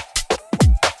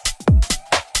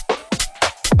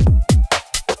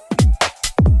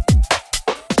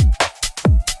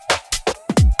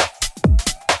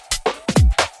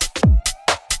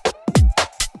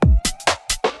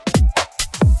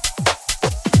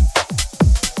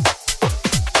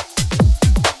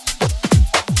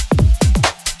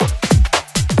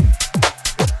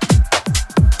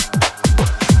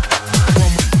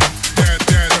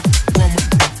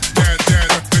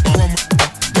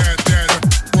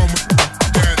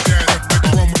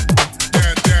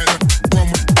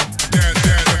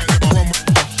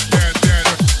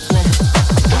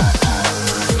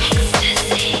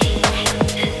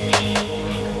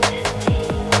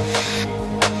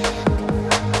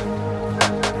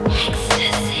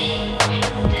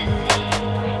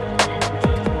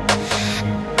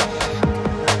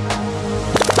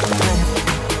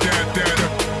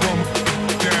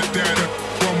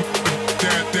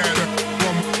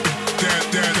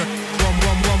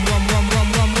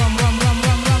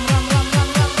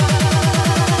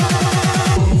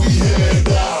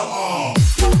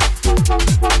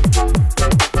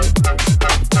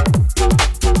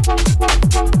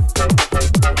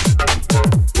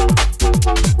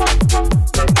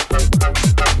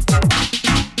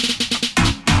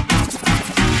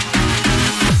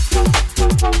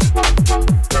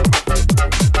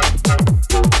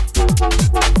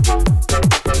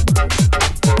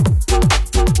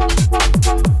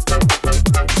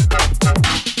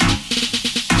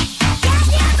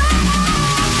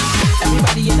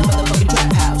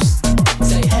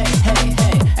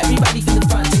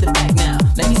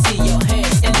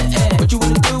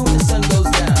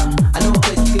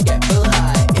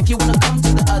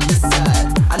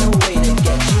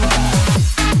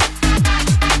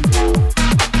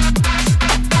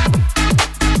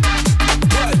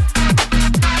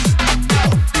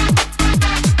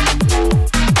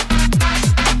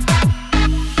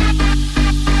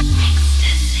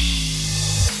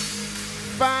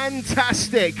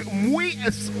 Muy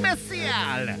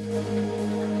especial.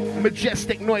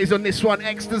 Majestic noise on this one,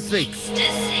 ecstasy.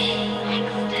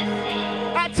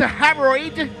 That's a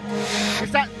hemorrhoid.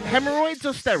 Is that hemorrhoids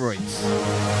or steroids?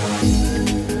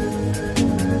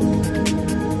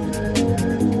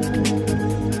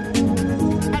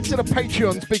 That's to the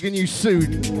Patreons bigging you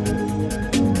soon.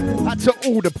 That's to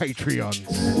all the Patreons.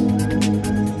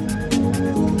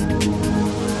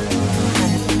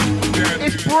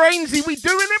 It's Brainsy, we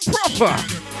doing it proper.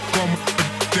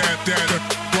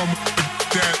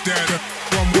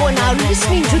 You are now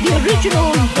listening to the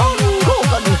original Don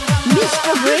Gorgon,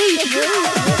 Mr. Brainz.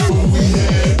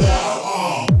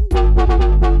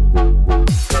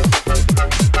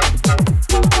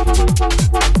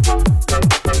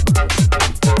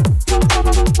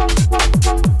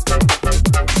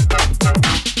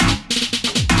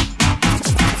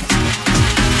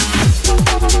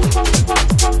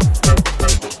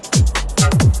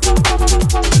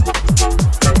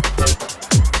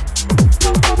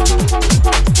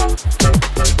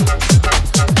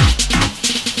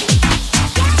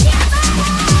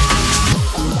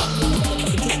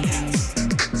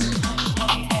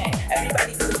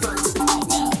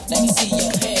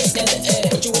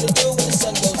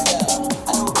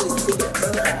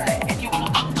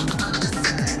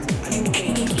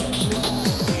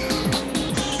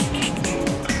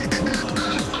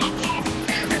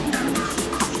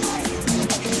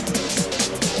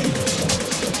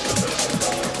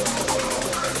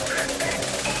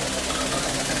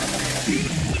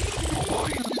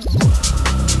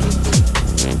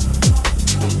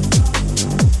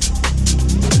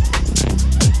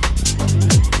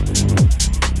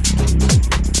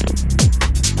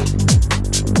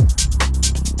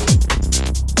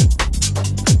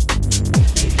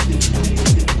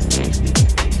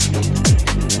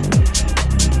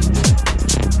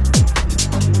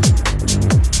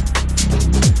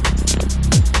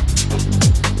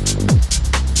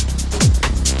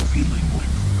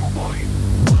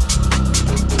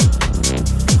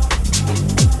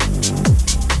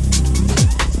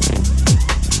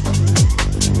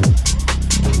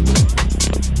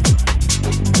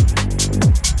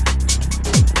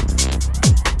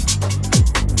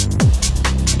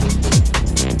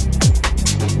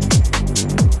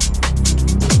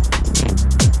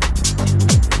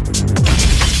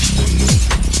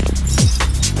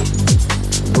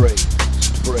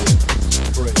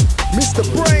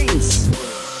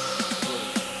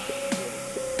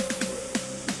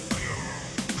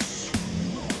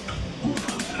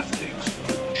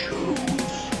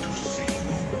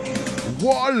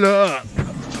 Wallop.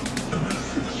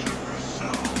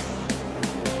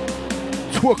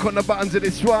 Twerk on the buttons of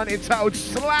this one, entitled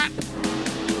Slap.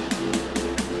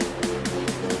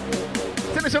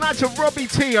 Send this one out to Robbie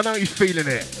T, I know he's feeling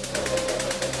it.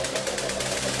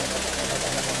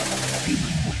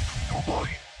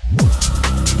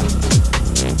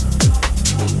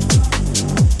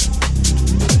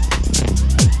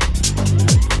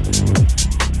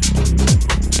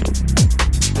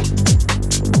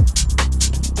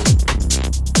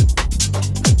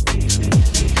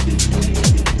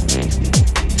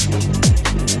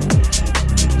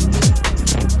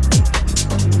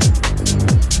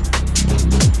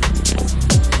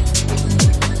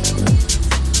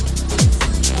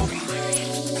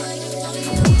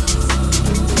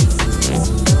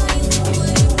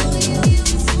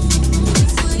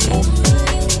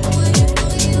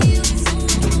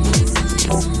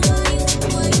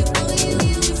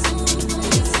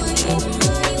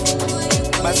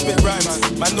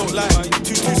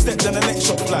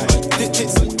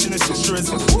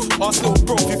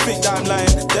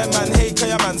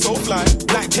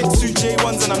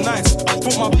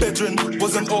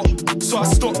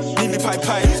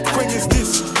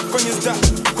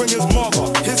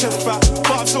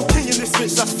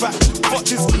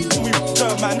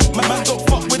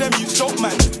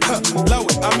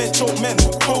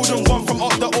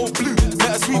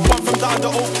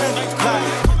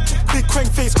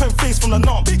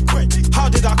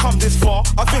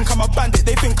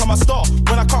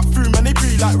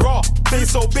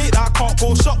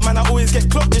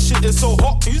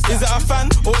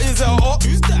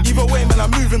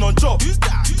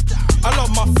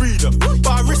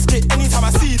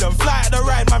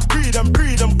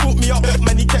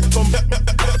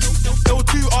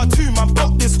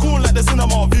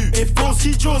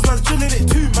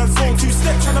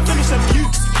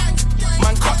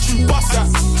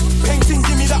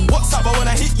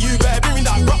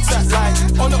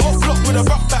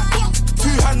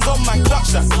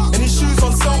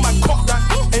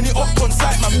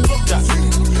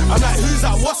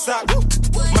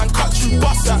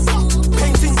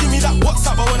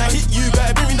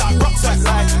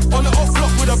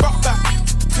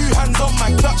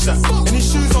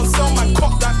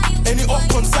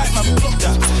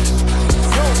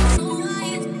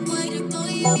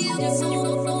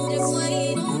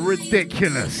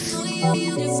 Ridiculous.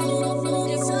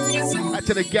 Add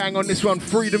to the gang on this one,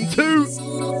 Freedom 2.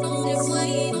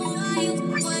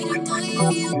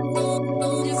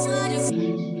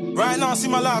 Right now, I see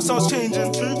my lifestyle's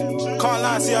changing. Can't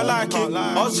lie, see I like it.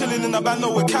 I was chilling in a band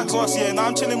with cats last year. Now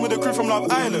I'm chilling with a crew from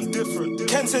Love Island.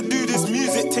 Ken said do this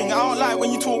music thing. I don't like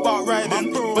when you talk about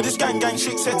riding, but this gang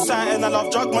shit set sighting. I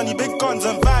love drug money, big guns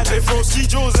and violence. They throw ski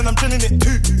jaws and I'm drilling it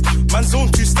too. Man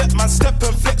zone 2 step, man step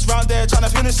and flex round there trying to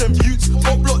finish them buttes.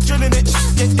 Top block drilling it,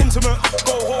 get intimate.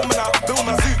 Go home and I build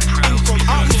my zoo.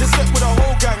 I need to step with a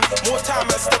whole gang. More time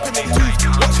and stepping in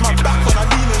two. Watch my back when I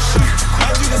lean and shoot.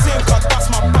 I do the same cause that's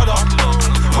my brother.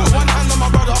 Put one hand on my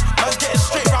brother. Man get it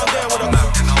straight round there with a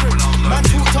boot. Man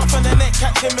too tough and the neck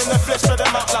catch him in the flesh, throw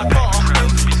them out like butter.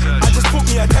 I just put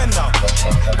me a 10 down,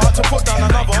 about to put down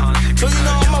another. So you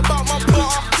know I'm about my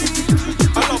butter.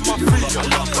 I love my freedom,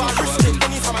 but I risk it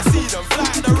anytime I see them.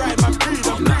 Fly the ride, man,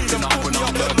 freedom. Put me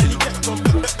up, let me get them.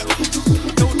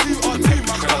 Don't do our team,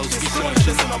 my crowd is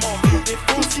gorgeous and I'm on mute. If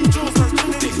don't see Jaws, man's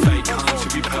chilling. This fake can't to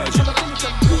be purging.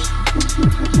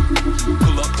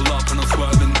 Pull up and I'm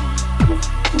swerving.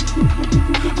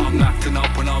 I'm acting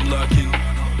up when I'm lurking.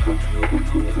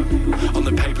 On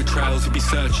the paper trails you be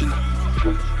searching.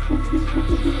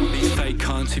 These fake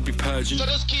cunts who be purging.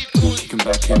 Kicking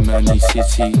back in Manly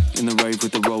City, in the rave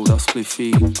with the rolled up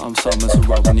spliffy. I'm Summers and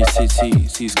roll in these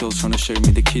cities. These girls trying to show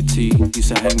me the kitty.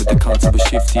 Used to hang with the cunts that were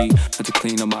shifty. Had to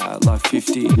clean them out at like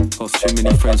 50. Lost too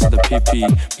many friends with the pippy,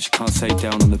 but you can't say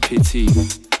down on the pity.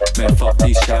 Man, fuck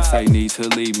these chats, they need to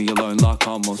leave me alone like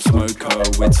I'm on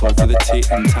smoko. It's all for the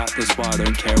tit and tat, that's why I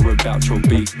don't care about your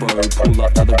beef, bro. Pull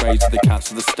up to the rage with the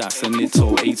cats with the stacks and it's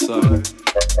all eat so.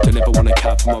 Don't ever want to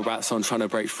cap for my rats on trying to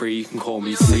break free, you can call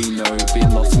me C-No.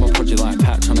 Been lost in my project like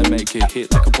Pat, trying to make it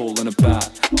hit like a ball and a bat.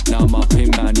 Now I'm up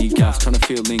in Manny gas, trying to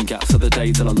fill in gaps of the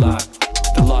days that I lack.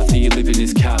 The life that you live in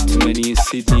is capped. Too many in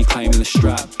Sydney claiming the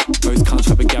strap. Most cunts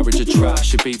have a garage of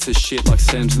trash. It beats a shit like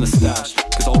Sam's in the stash.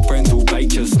 Cause old friends will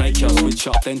bake you, snake you, switch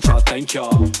up, then try thank ya.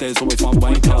 There's always one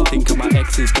wanker. Think of my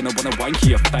ex is gonna wanna wank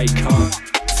you, fake cunt.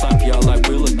 Slap ya like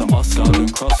Will at the Oscar.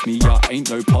 Don't cross me, ya ain't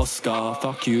no Posca.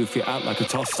 Fuck you if you act like a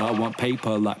tosser. I want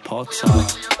paper like Potter.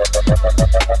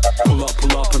 Pull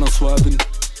up and I'm swerving.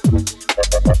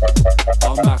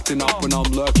 I'm acting up when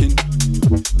I'm lurking.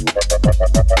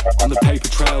 On the paper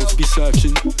trails, be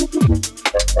searching.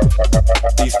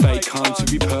 These fake cunts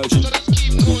will be purging.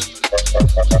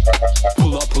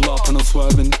 Pull up and I'm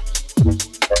swerving.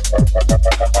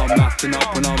 I'm acting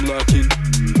up when I'm lurking.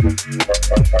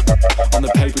 On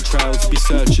the paper trails, be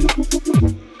searching.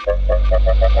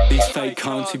 These fake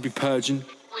cunts will be purging.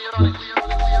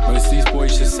 Most of these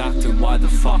boys just acting, why the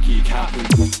fuck are you capping?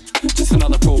 Just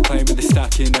another pro claiming the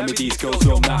stacking, and with these girls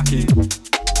you're macking.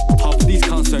 Half of these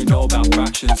cunts don't know about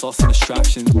fractions, lost in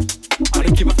distraction. I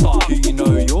don't give a fuck who you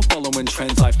know, you're following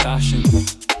trends like fashion.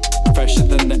 Fresher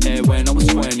than the air when I was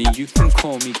 20, you can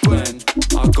call me Gwen.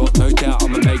 I got no doubt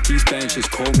I'ma make these benches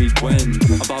call me Gwen.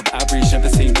 Above average, never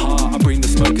seen par, I bring the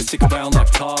smoke and stick around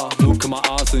like tar. Look at my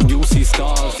eyes and you'll see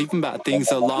stars, even bad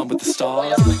things align with the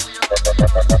stars.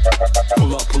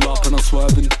 Pull up and I'm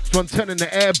swerving. This one turning the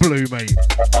air blue, mate.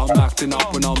 I'm acting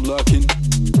up when I'm lurking.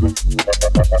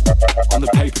 On the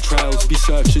paper trails, be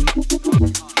searching.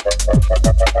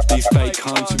 These fake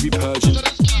cunts will be purging.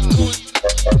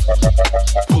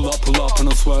 Pull up and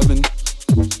I'm swerving.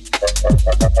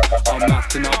 I'm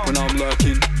acting up when I'm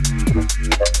lurking.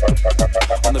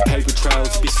 On the paper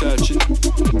trails, be searching.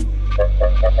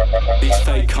 These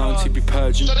fake cunts will be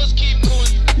purging.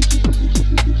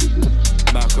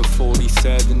 Macro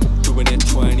 47, doing it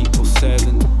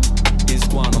 24/7. Is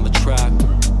one on the track.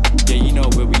 Yeah, you know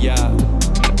where we at.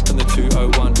 From the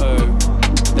 2010,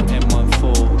 the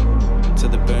M14 to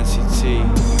the Burn CT.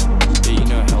 Yeah, you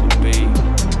know how to be.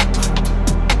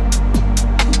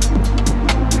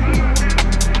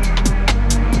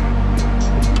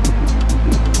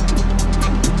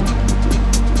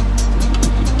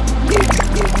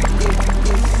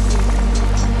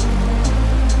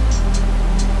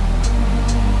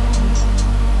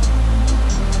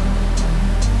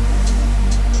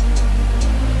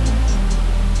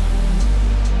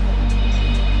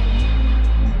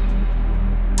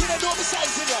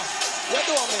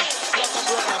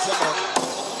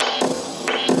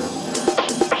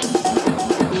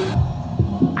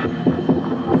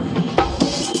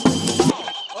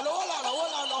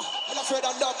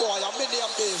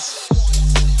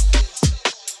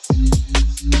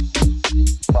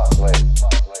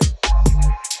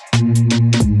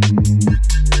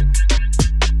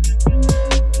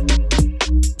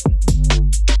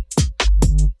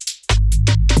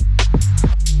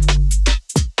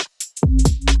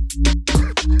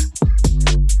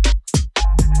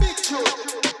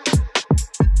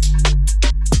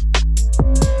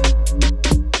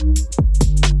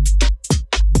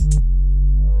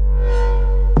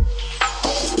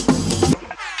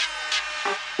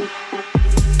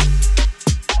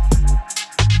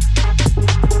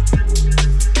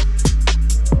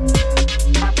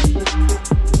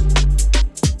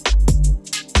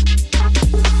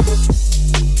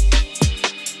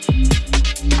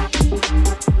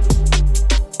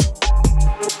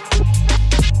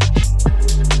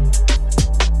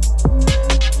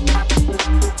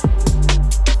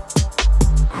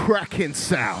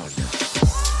 Sound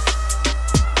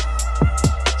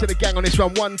to the gang on this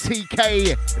one.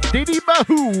 1TK Diddy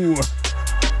Bahoo.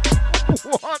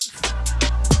 What?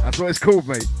 That's what it's called,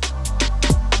 mate.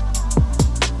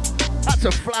 That's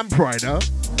a flamp rider.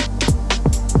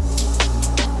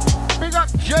 Big up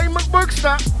J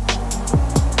McBookster.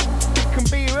 It can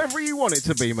be whoever you want it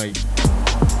to be, mate.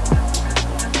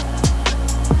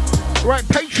 Right,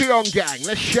 Patreon gang,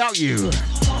 let's shout you.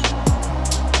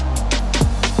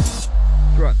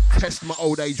 Right, test my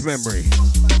old age memory.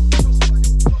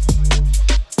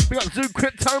 Big up Zoo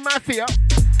Crypto Mafia.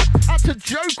 Out to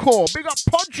Joe Core. Big up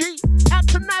Podgy. Out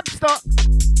to Napster.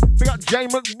 Big up J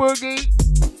McBoogie.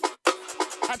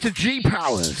 Out to G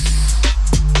Powers.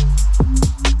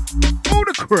 All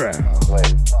the crew.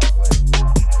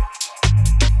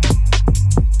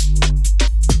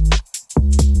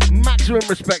 Maximum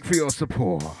respect for your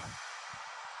support.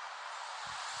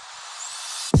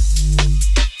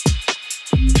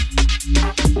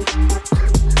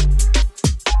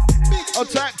 I'll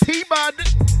type T-Bud.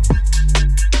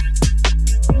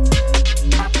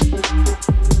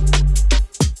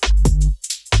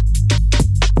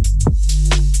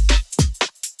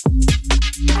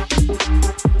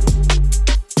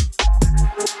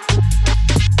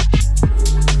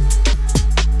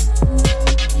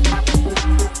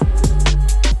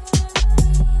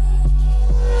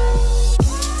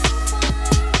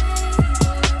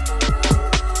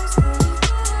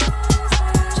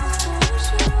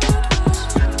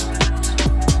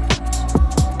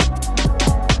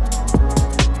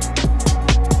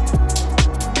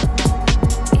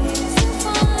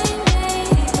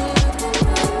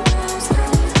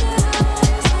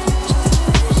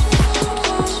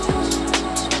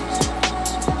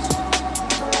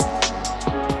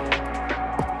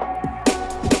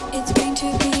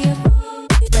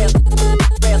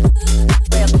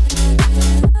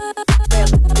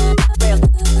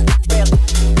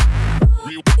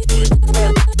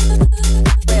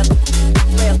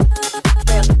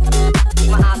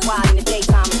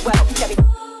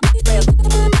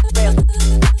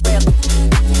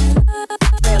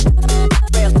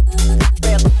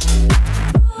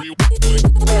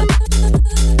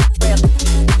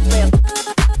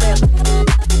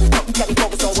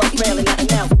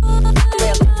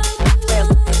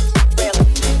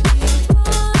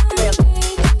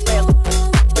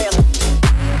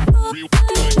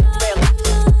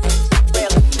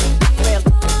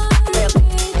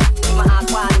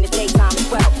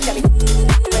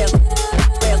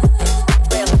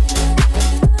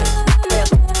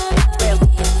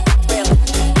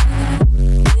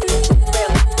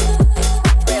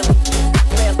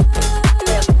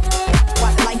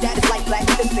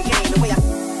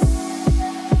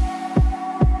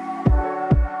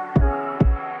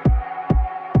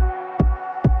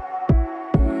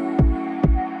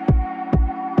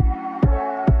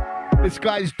 This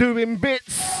guy's doing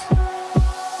bits.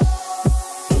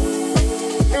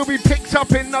 He'll be picked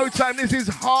up in no time. This is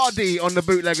Hardy on the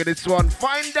bootleg of this one.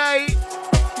 Fine day.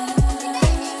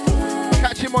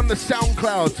 Catch him on the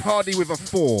SoundCloud. Hardy with a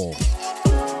 4.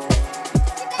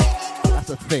 That's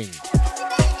a thing.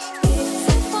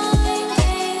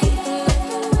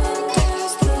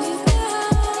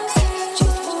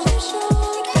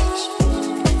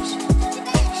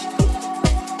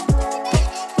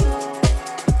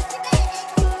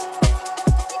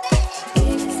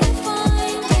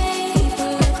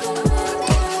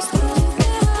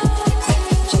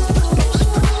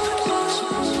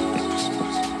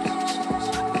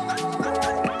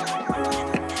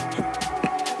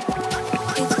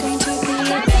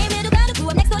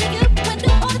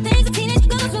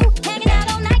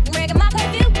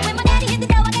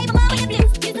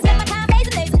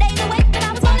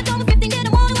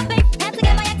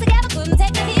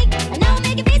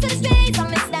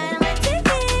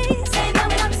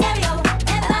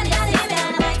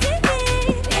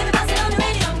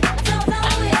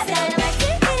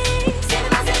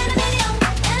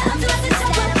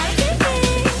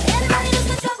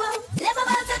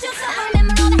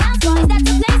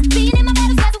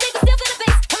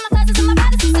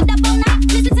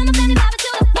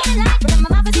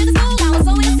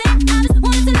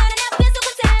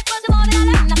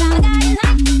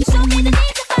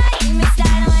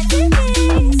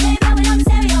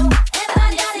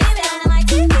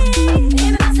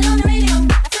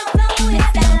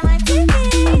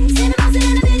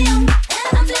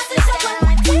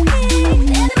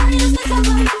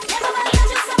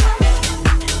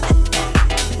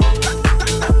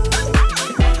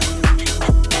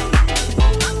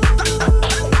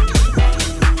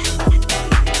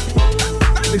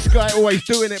 Always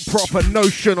doing it proper.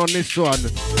 Notion on this one.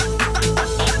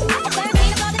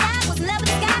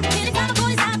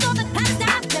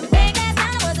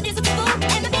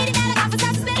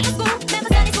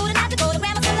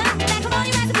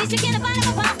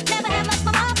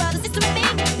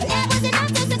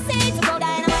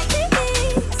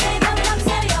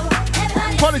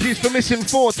 Apologies for missing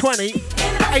 420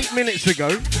 8 minutes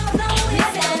ago.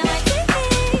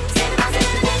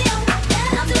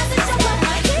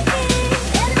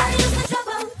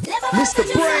 Mr.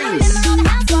 Brainz.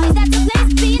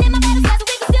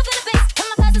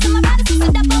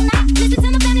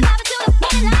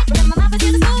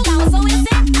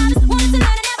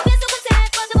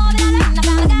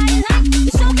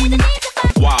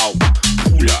 Вау,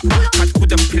 пуля,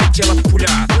 откуда прилетела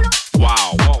пуля?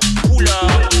 Вау, пуля.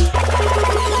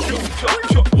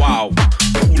 Вау,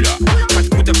 пуля,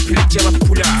 откуда прилетела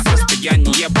пуля?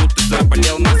 Состояние будто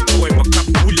заболел мозговой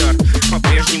вокабуляр.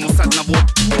 По-прежнему с одного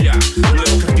пуля, но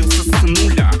я родился с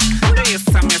нуля. Да и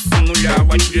сам я с нуля,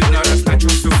 в очередной раз начал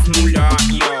все с нуля.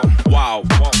 Йо, вау,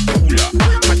 пуля,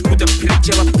 откуда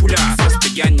прилетела пуля?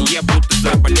 Состояние будто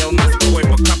заболел мозговой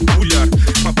вокабуляр.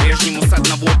 По-прежнему с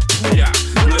одного пуля,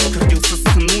 но я родился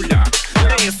с нуля.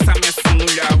 Да и сам я с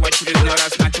нуля, в очередной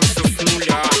раз начал все с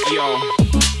нуля. Йо.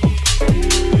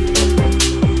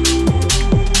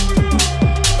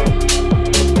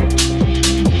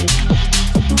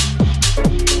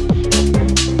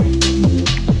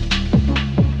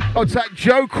 What's that,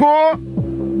 Joker?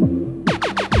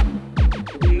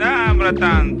 Да,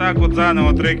 братан, так вот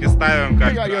заново треки ставим,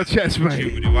 как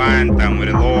ревайн, там,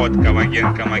 релот,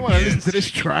 камаген.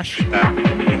 Да.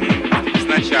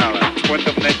 Сначала,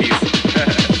 потом на бис.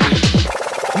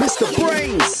 Mr.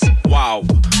 Brainz. Вау,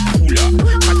 пуля,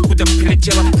 откуда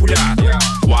прилетела пуля?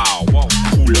 Вау,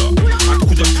 пуля,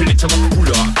 откуда прилетела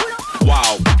пуля?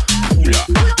 Вау, пуля,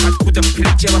 откуда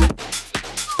прилетела?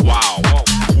 Вау,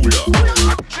 пуля.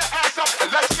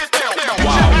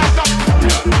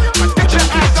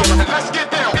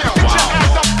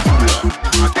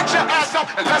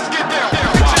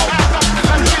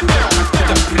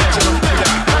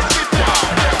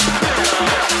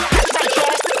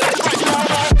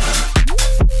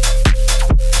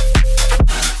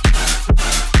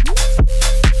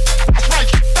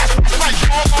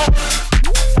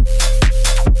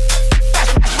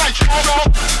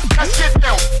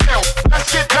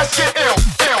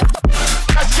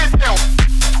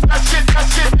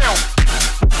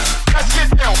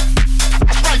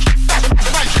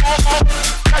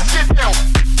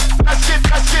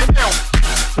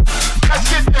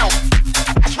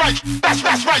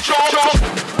 That's right, y'all.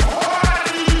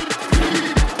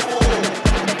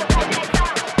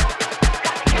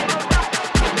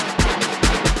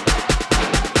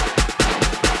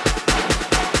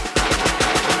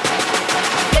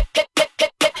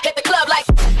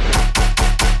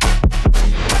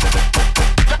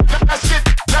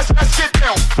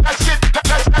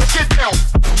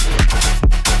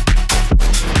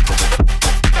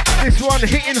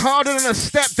 better than a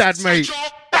stepdad, mate.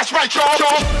 That's right,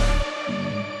 y'all.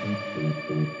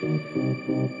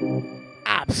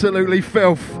 Absolutely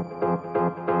filth.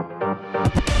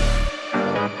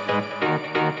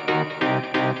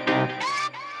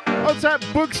 What's that,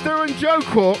 Bookster and Joe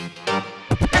Court?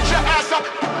 Get your ass up.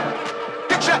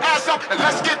 Get your ass up and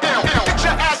let's get down. Get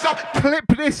your ass up. Clip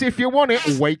this if you want it.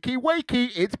 Wakey, wakey.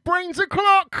 It's Brainz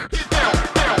o'clock. Get down,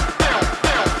 down, down,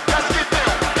 down. Let's get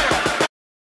down, down.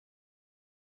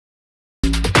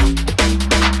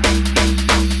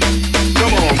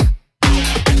 Come on.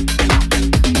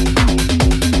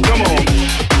 Come on.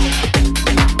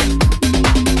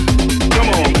 Come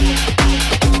on.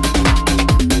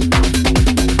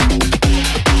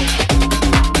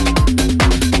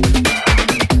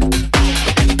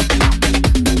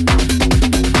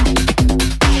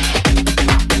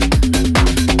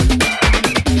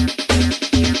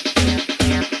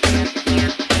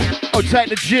 Oh, take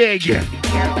the jig.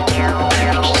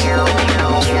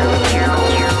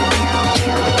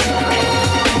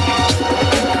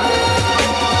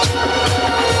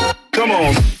 Come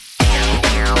on.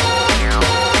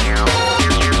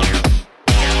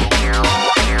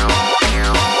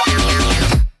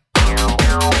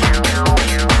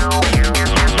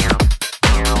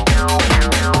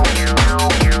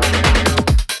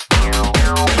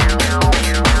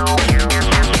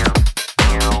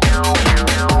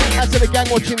 Gang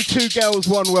watching 2 girls,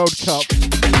 1 World Cup.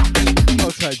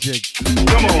 Okay, jig.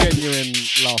 Come on. Genuine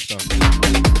laughter.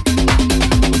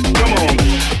 Come on.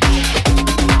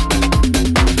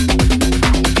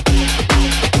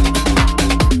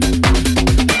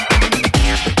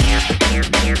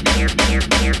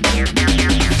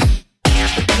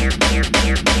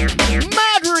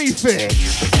 Mad refix.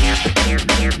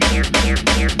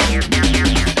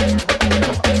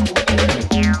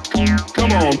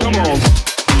 Come on, come on.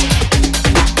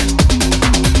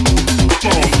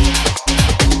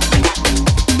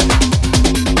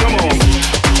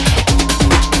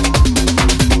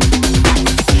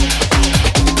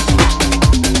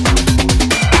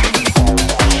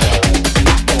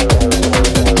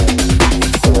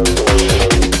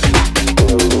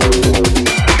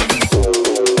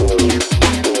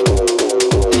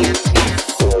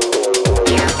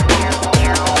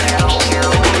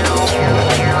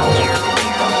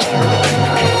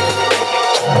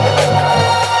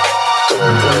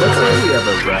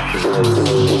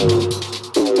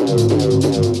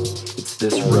 It's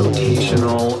this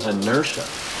rotational inertia.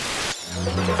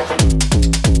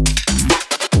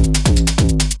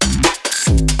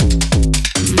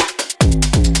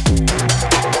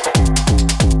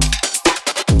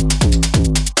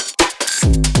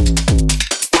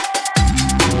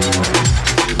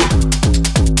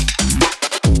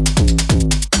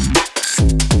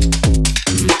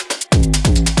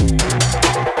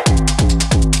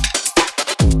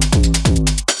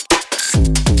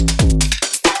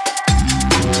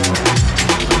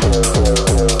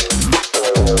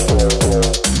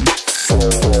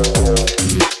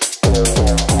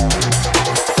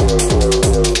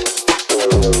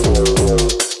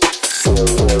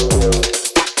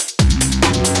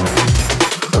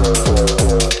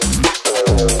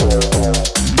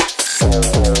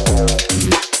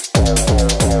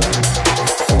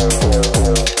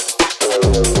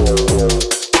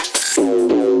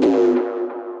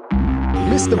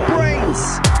 Mr. Brainz.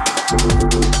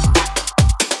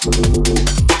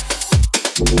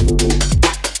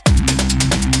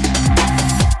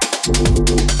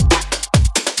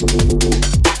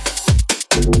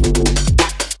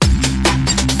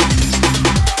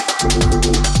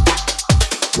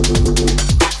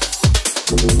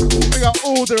 We got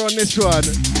order on this one.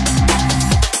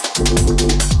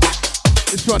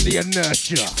 This one, the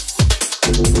inertia.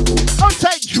 I'll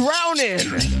take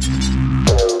drowning.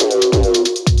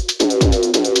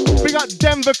 We got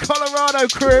Denver, Colorado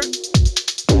crew.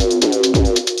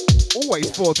 Always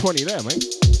 420 there, mate.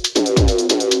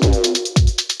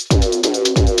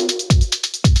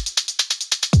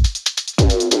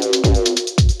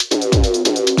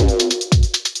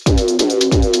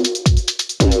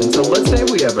 And so let's say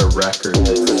we have a record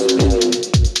that's spinning.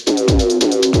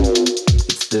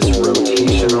 It's this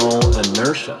rotational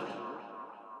inertia.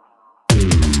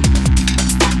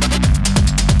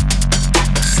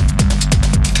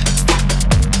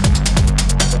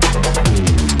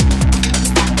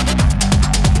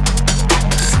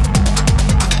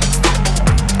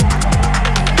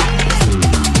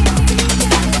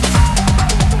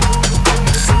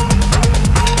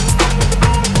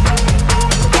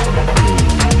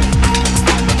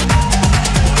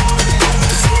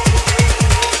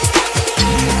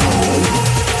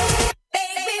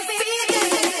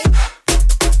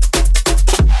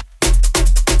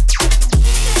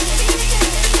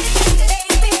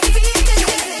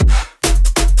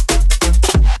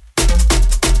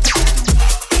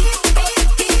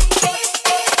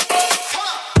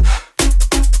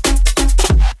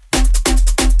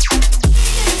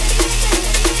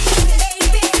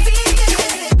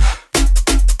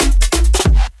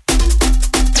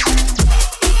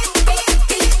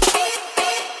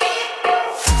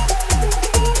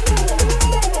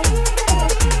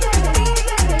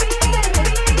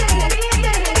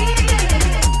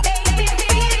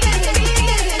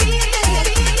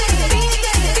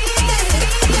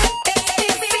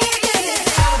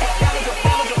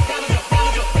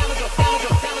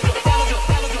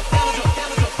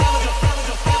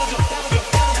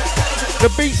 The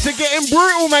beats are getting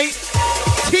brutal, mate.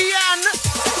 Tian,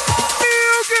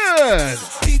 feel good.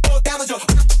 People down the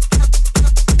door.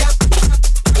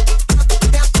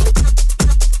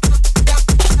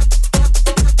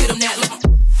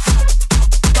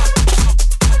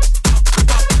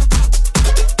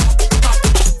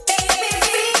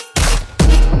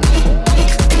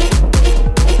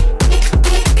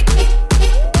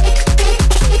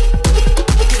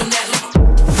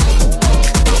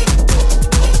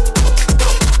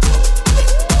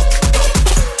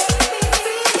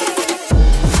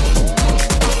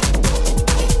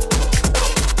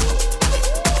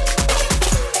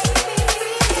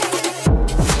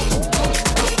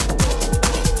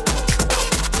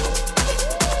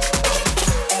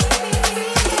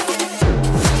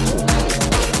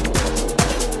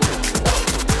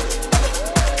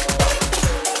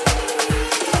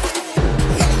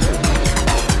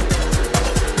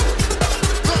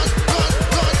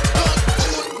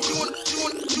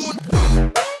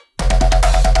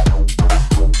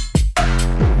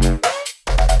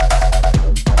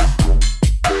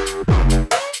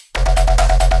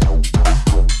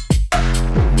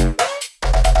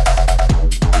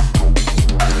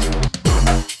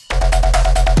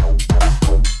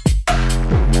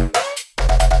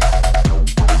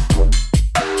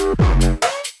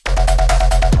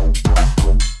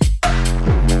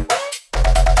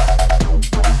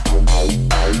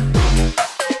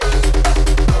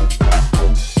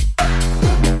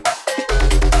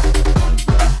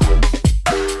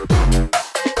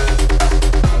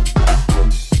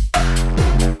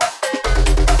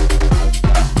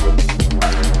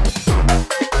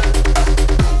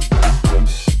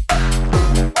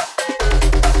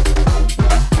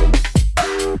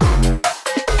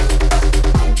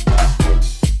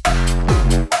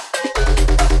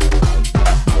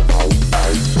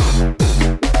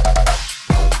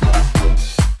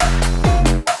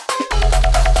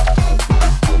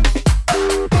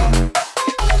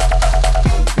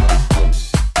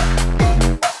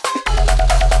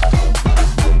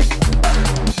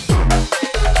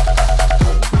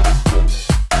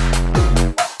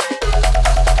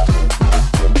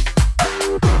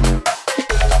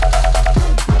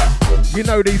 You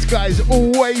know these guys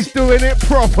always doing it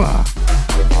proper.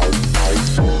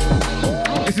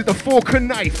 This is the fork and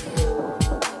knife.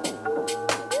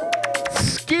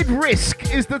 Skid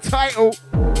Risk is the title.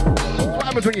 What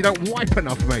happens when you don't wipe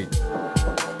enough, mate?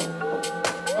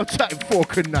 I'll type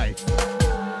fork and knife.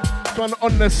 This one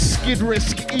on the Skid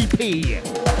Risk EP.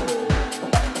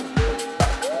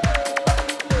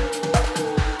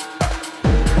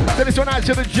 So this one out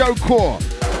to the Joe Core.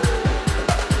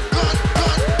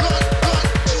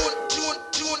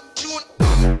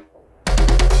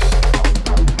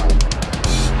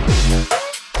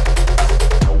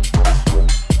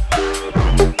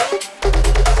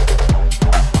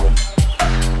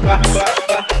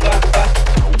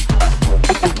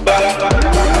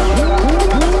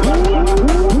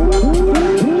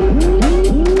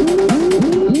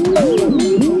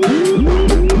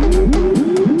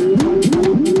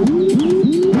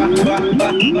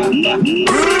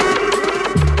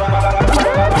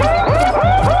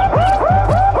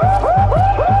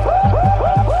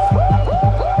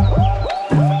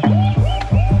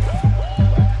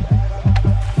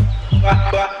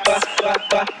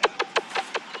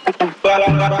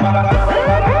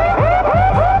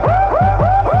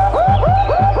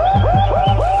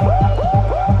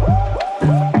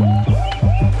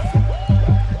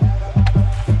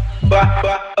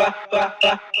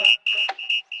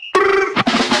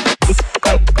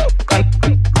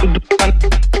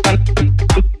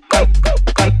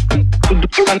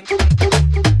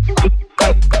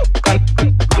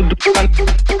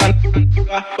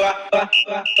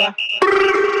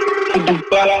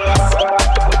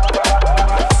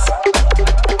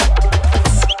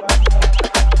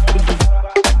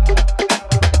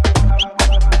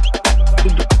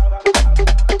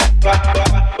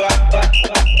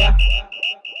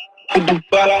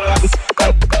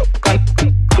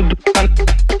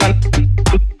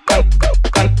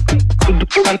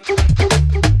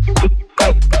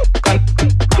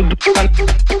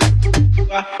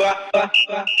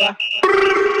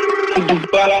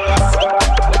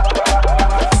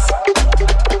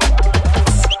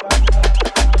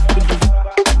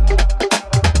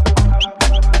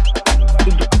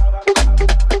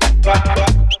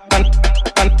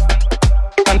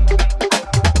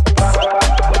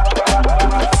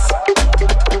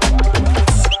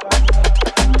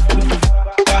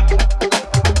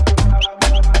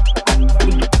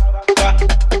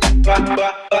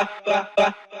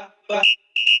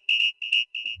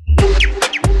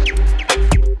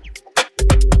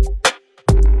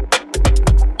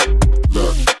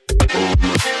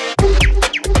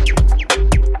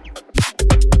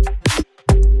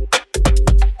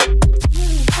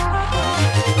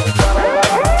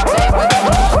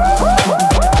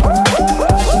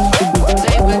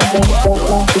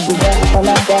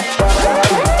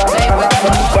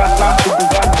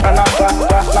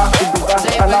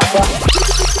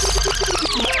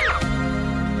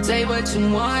 what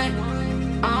you want,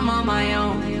 I'm on my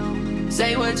own.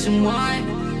 Say what you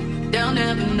want, they'll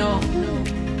never know.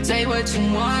 Say what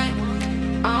you want,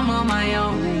 I'm on my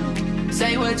own.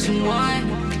 Say what you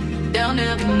want, they'll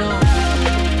never know.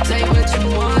 Say what you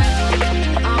want,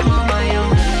 I'm on my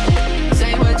own.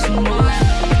 Say what you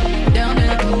want, they'll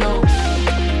never know.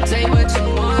 Say what you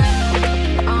want,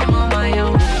 I'm on my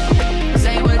own.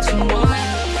 Say what you want,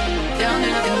 they'll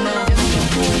never know.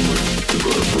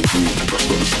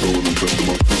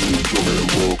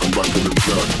 Come back in the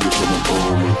black, yes I'm a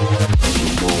moment.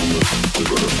 They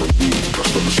got it from me,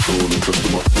 that's not the stone and just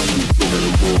my feet. Go ahead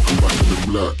and walk, come back in the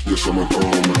black, yes I'm a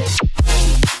moment.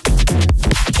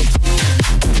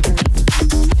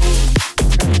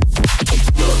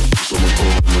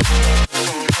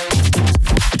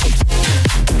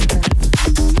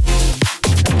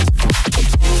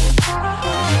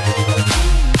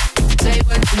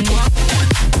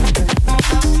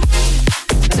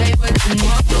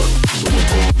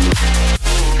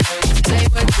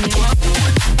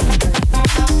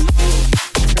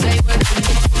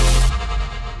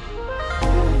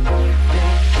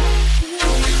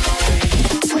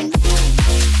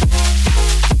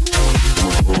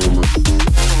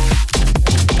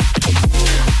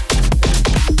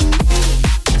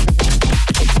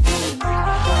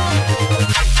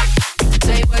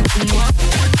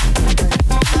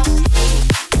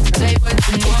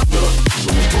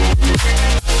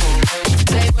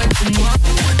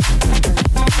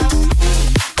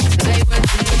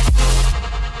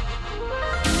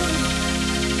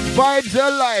 Vibes are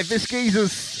alive. This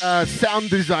geezer's sound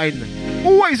design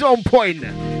always on point.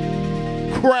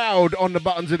 Crowd on the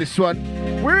buttons of this one.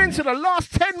 We're into the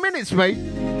last 10 minutes, mate.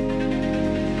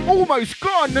 Almost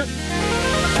gone.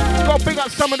 Got to big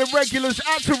up some of the regulars.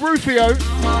 Out to Rufio.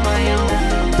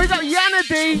 Big up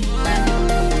Yanadi.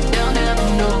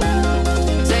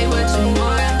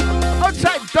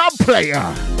 Outside dub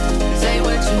player. Say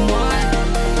what you want,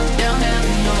 they'll never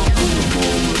know.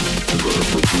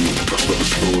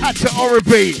 Out to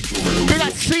Orabi. Big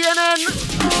up CNN.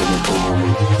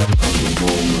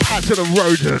 Out to the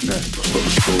Rodent.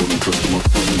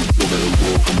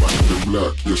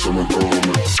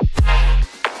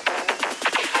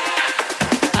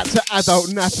 Out to Adult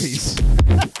Nappies.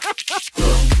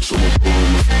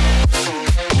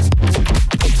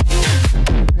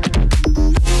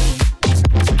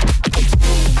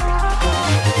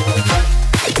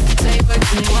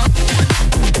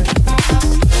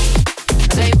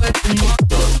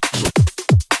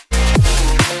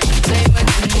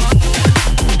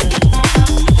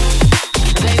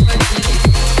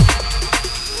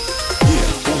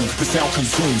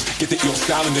 Get the ill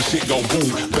style and the shit go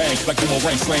boom, bang, like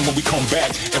boomerang slang when we come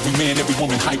back. Every man, every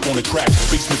woman hype on the track.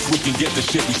 Basement freaking, get the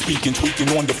shit we speaking,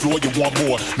 tweaking on the floor. You want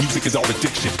more? Music is our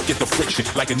addiction. Get the friction,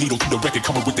 like a needle to the record,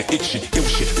 coming with the itching. Ill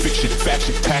shit, fiction,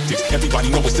 faction, tactics. Everybody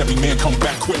know it's every man come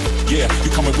back quick. Yeah, you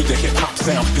coming with the hip hop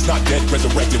sound. It's not dead,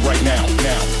 resurrected right now,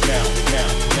 now, now, now,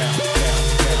 now.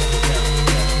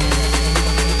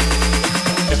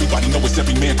 Everybody know it's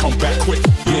every man come back quick.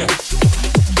 Yeah.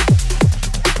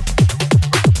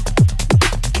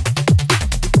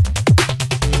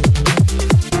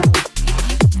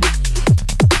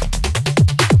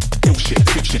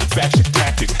 Faction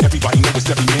tactics, everybody know it's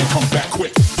every man come back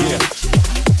quick, yeah.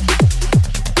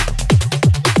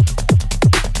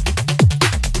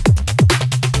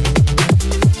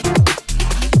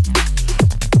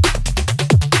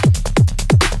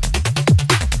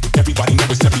 Everybody know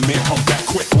it's every man come back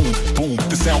quick, boom, boom,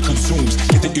 the sound consumes.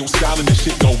 Get the ill style and the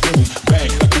shit go boom, bang,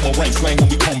 like boomerang slang when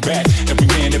we come back. Every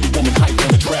man, every woman hype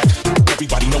on the track.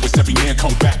 Everybody know it's every man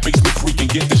come back. Basement freaking,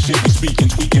 get the shit we speaking,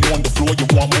 tweaking on the floor. You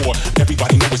want more?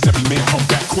 Everybody know it's every man come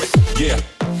back quick. Yeah.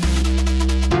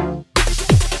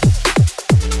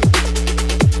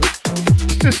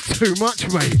 It's just too much,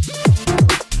 mate.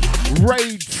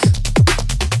 Raids.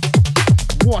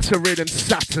 What a rhythm,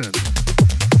 Saturn.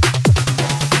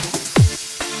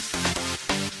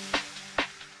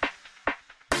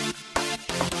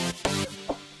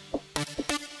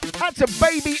 That's a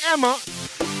baby Emma.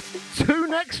 2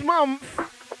 next month.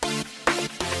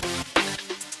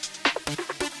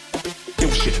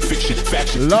 Shit, fiction,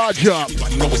 faction. Large up.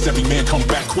 Everybody know it's every man come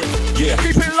back quick. Yeah.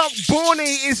 Keep it locked.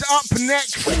 Borny is up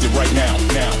next. Right now,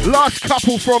 now. Last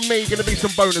couple from me. Gonna be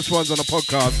some bonus ones on the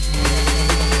podcast.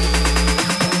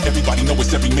 Everybody know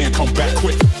it's every man come back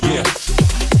quick. Yeah.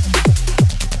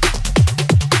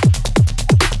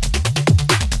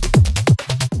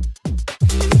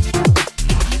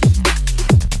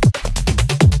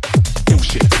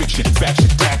 Shit, fiction, faction,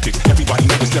 tactics. Everybody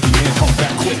know it's every man come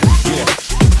back quick. Yeah.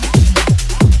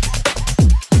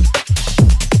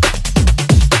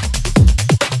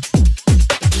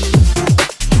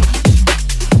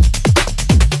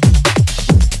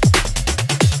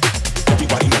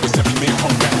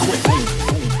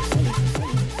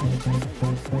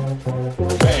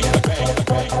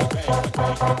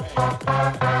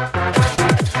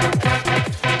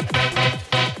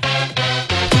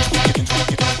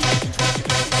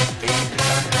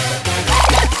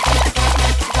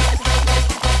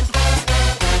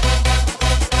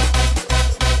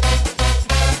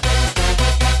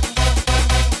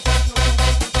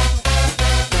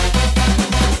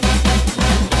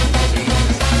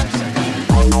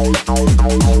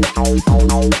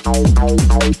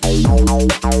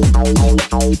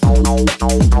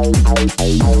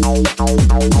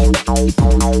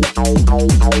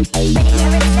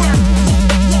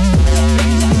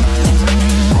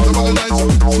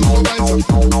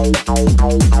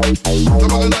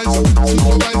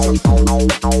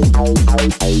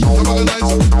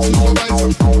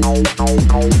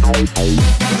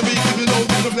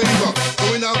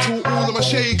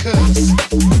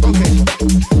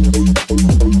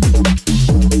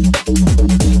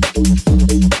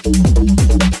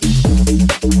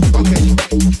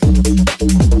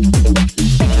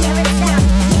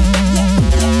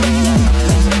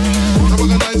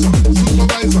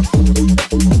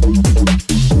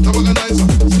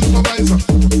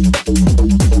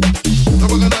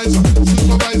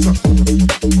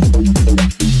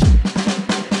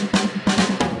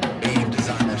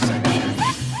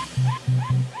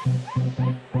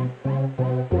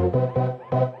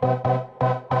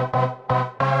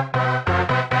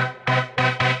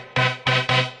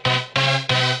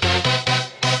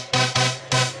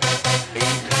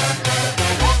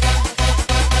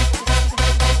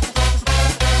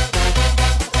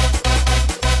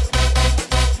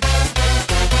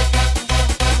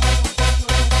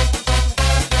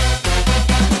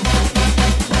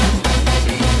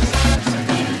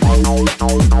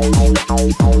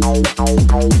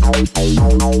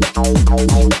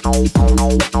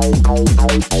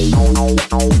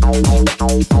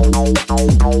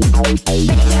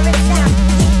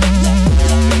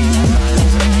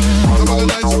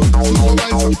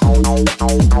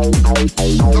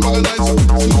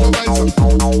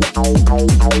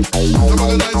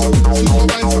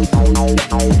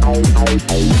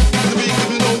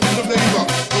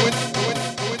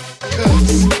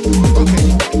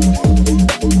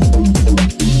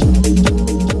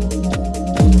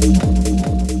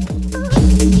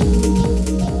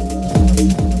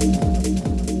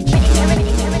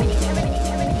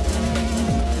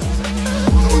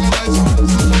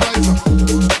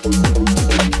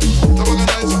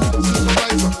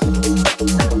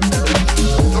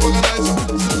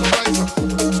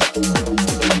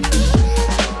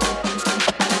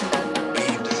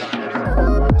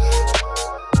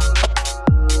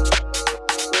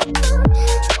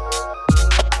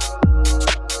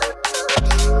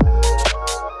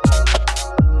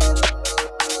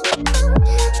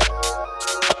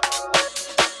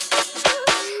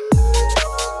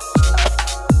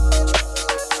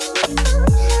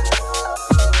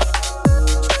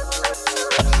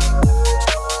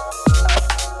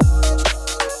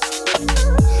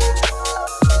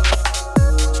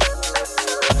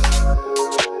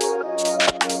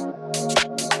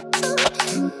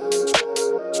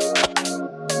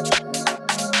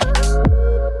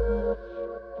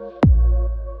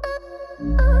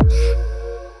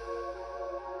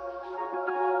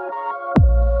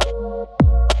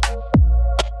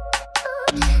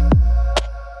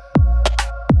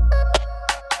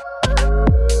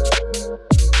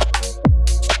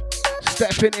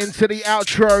 Stepping into the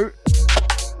outro.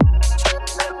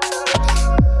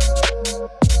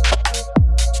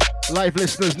 Live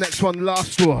listeners, next one,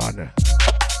 last one.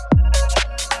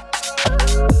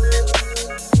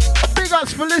 Big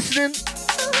ups for listening.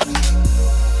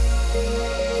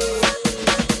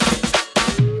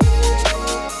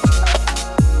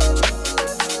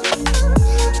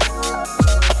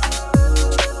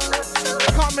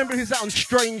 Can't remember if he's out on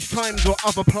Strange Times or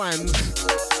Other Plans.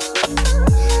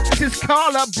 This is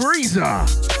Carla Breezer.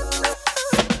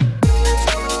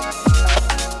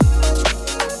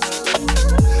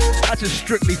 That's a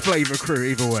Strictly Flavor crew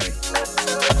either way.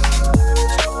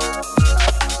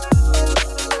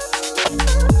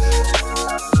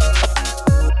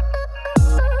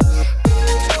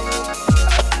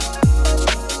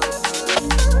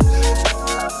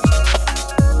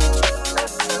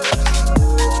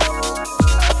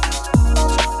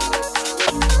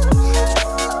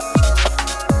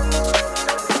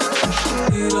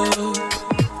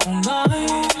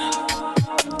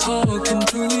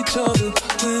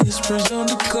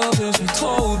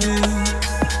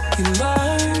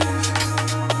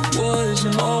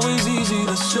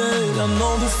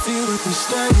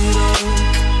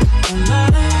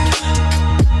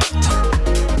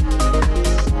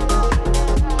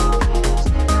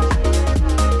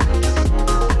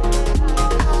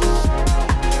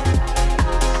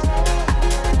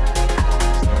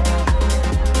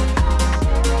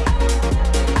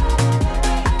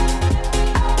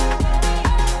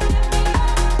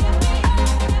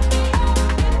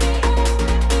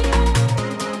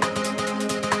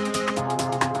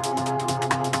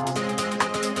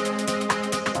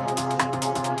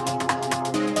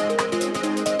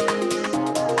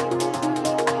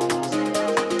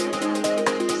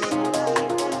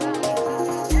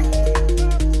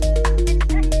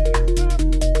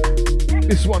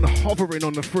 This one hovering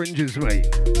on the fringes, mate.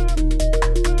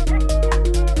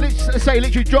 Let's say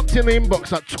literally dropped in the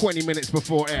inbox like 20 minutes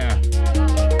before air.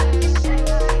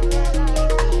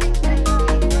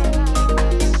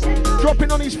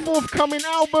 Dropping on his forthcoming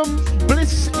album,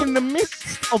 Bliss in the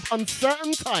Midst of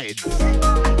Uncertain Tides.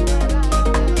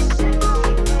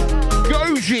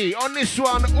 Goji on this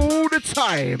one all the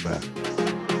time.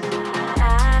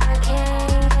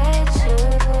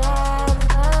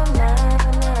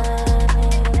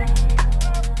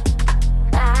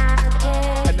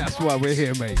 And that's why we're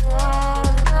here, mate.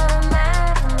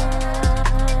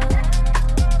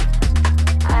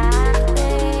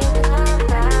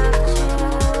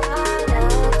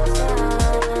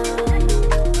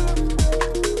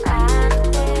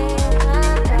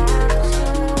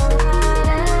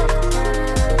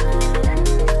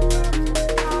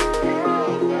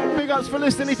 For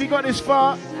listening, if you got this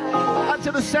far, out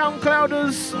to the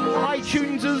SoundClouders,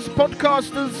 iTunesers,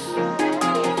 podcasters,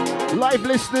 live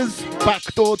listeners,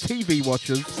 backdoor TV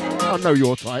watchers. I know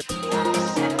your type.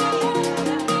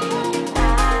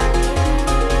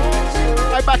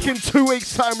 I'm back in 2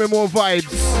 weeks' time with more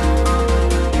vibes.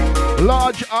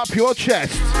 Large up your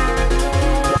chest.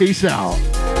 Peace out.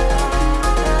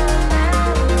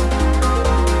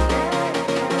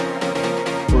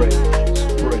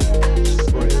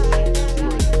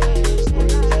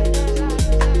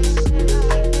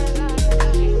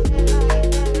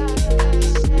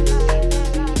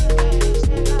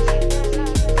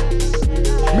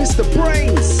 Mr.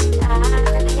 Brainz.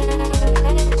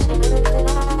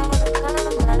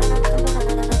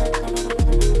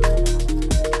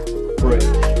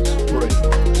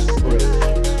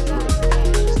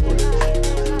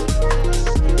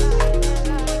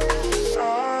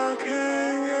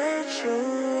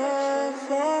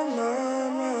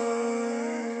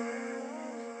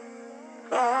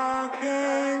 I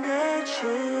can't get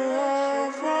you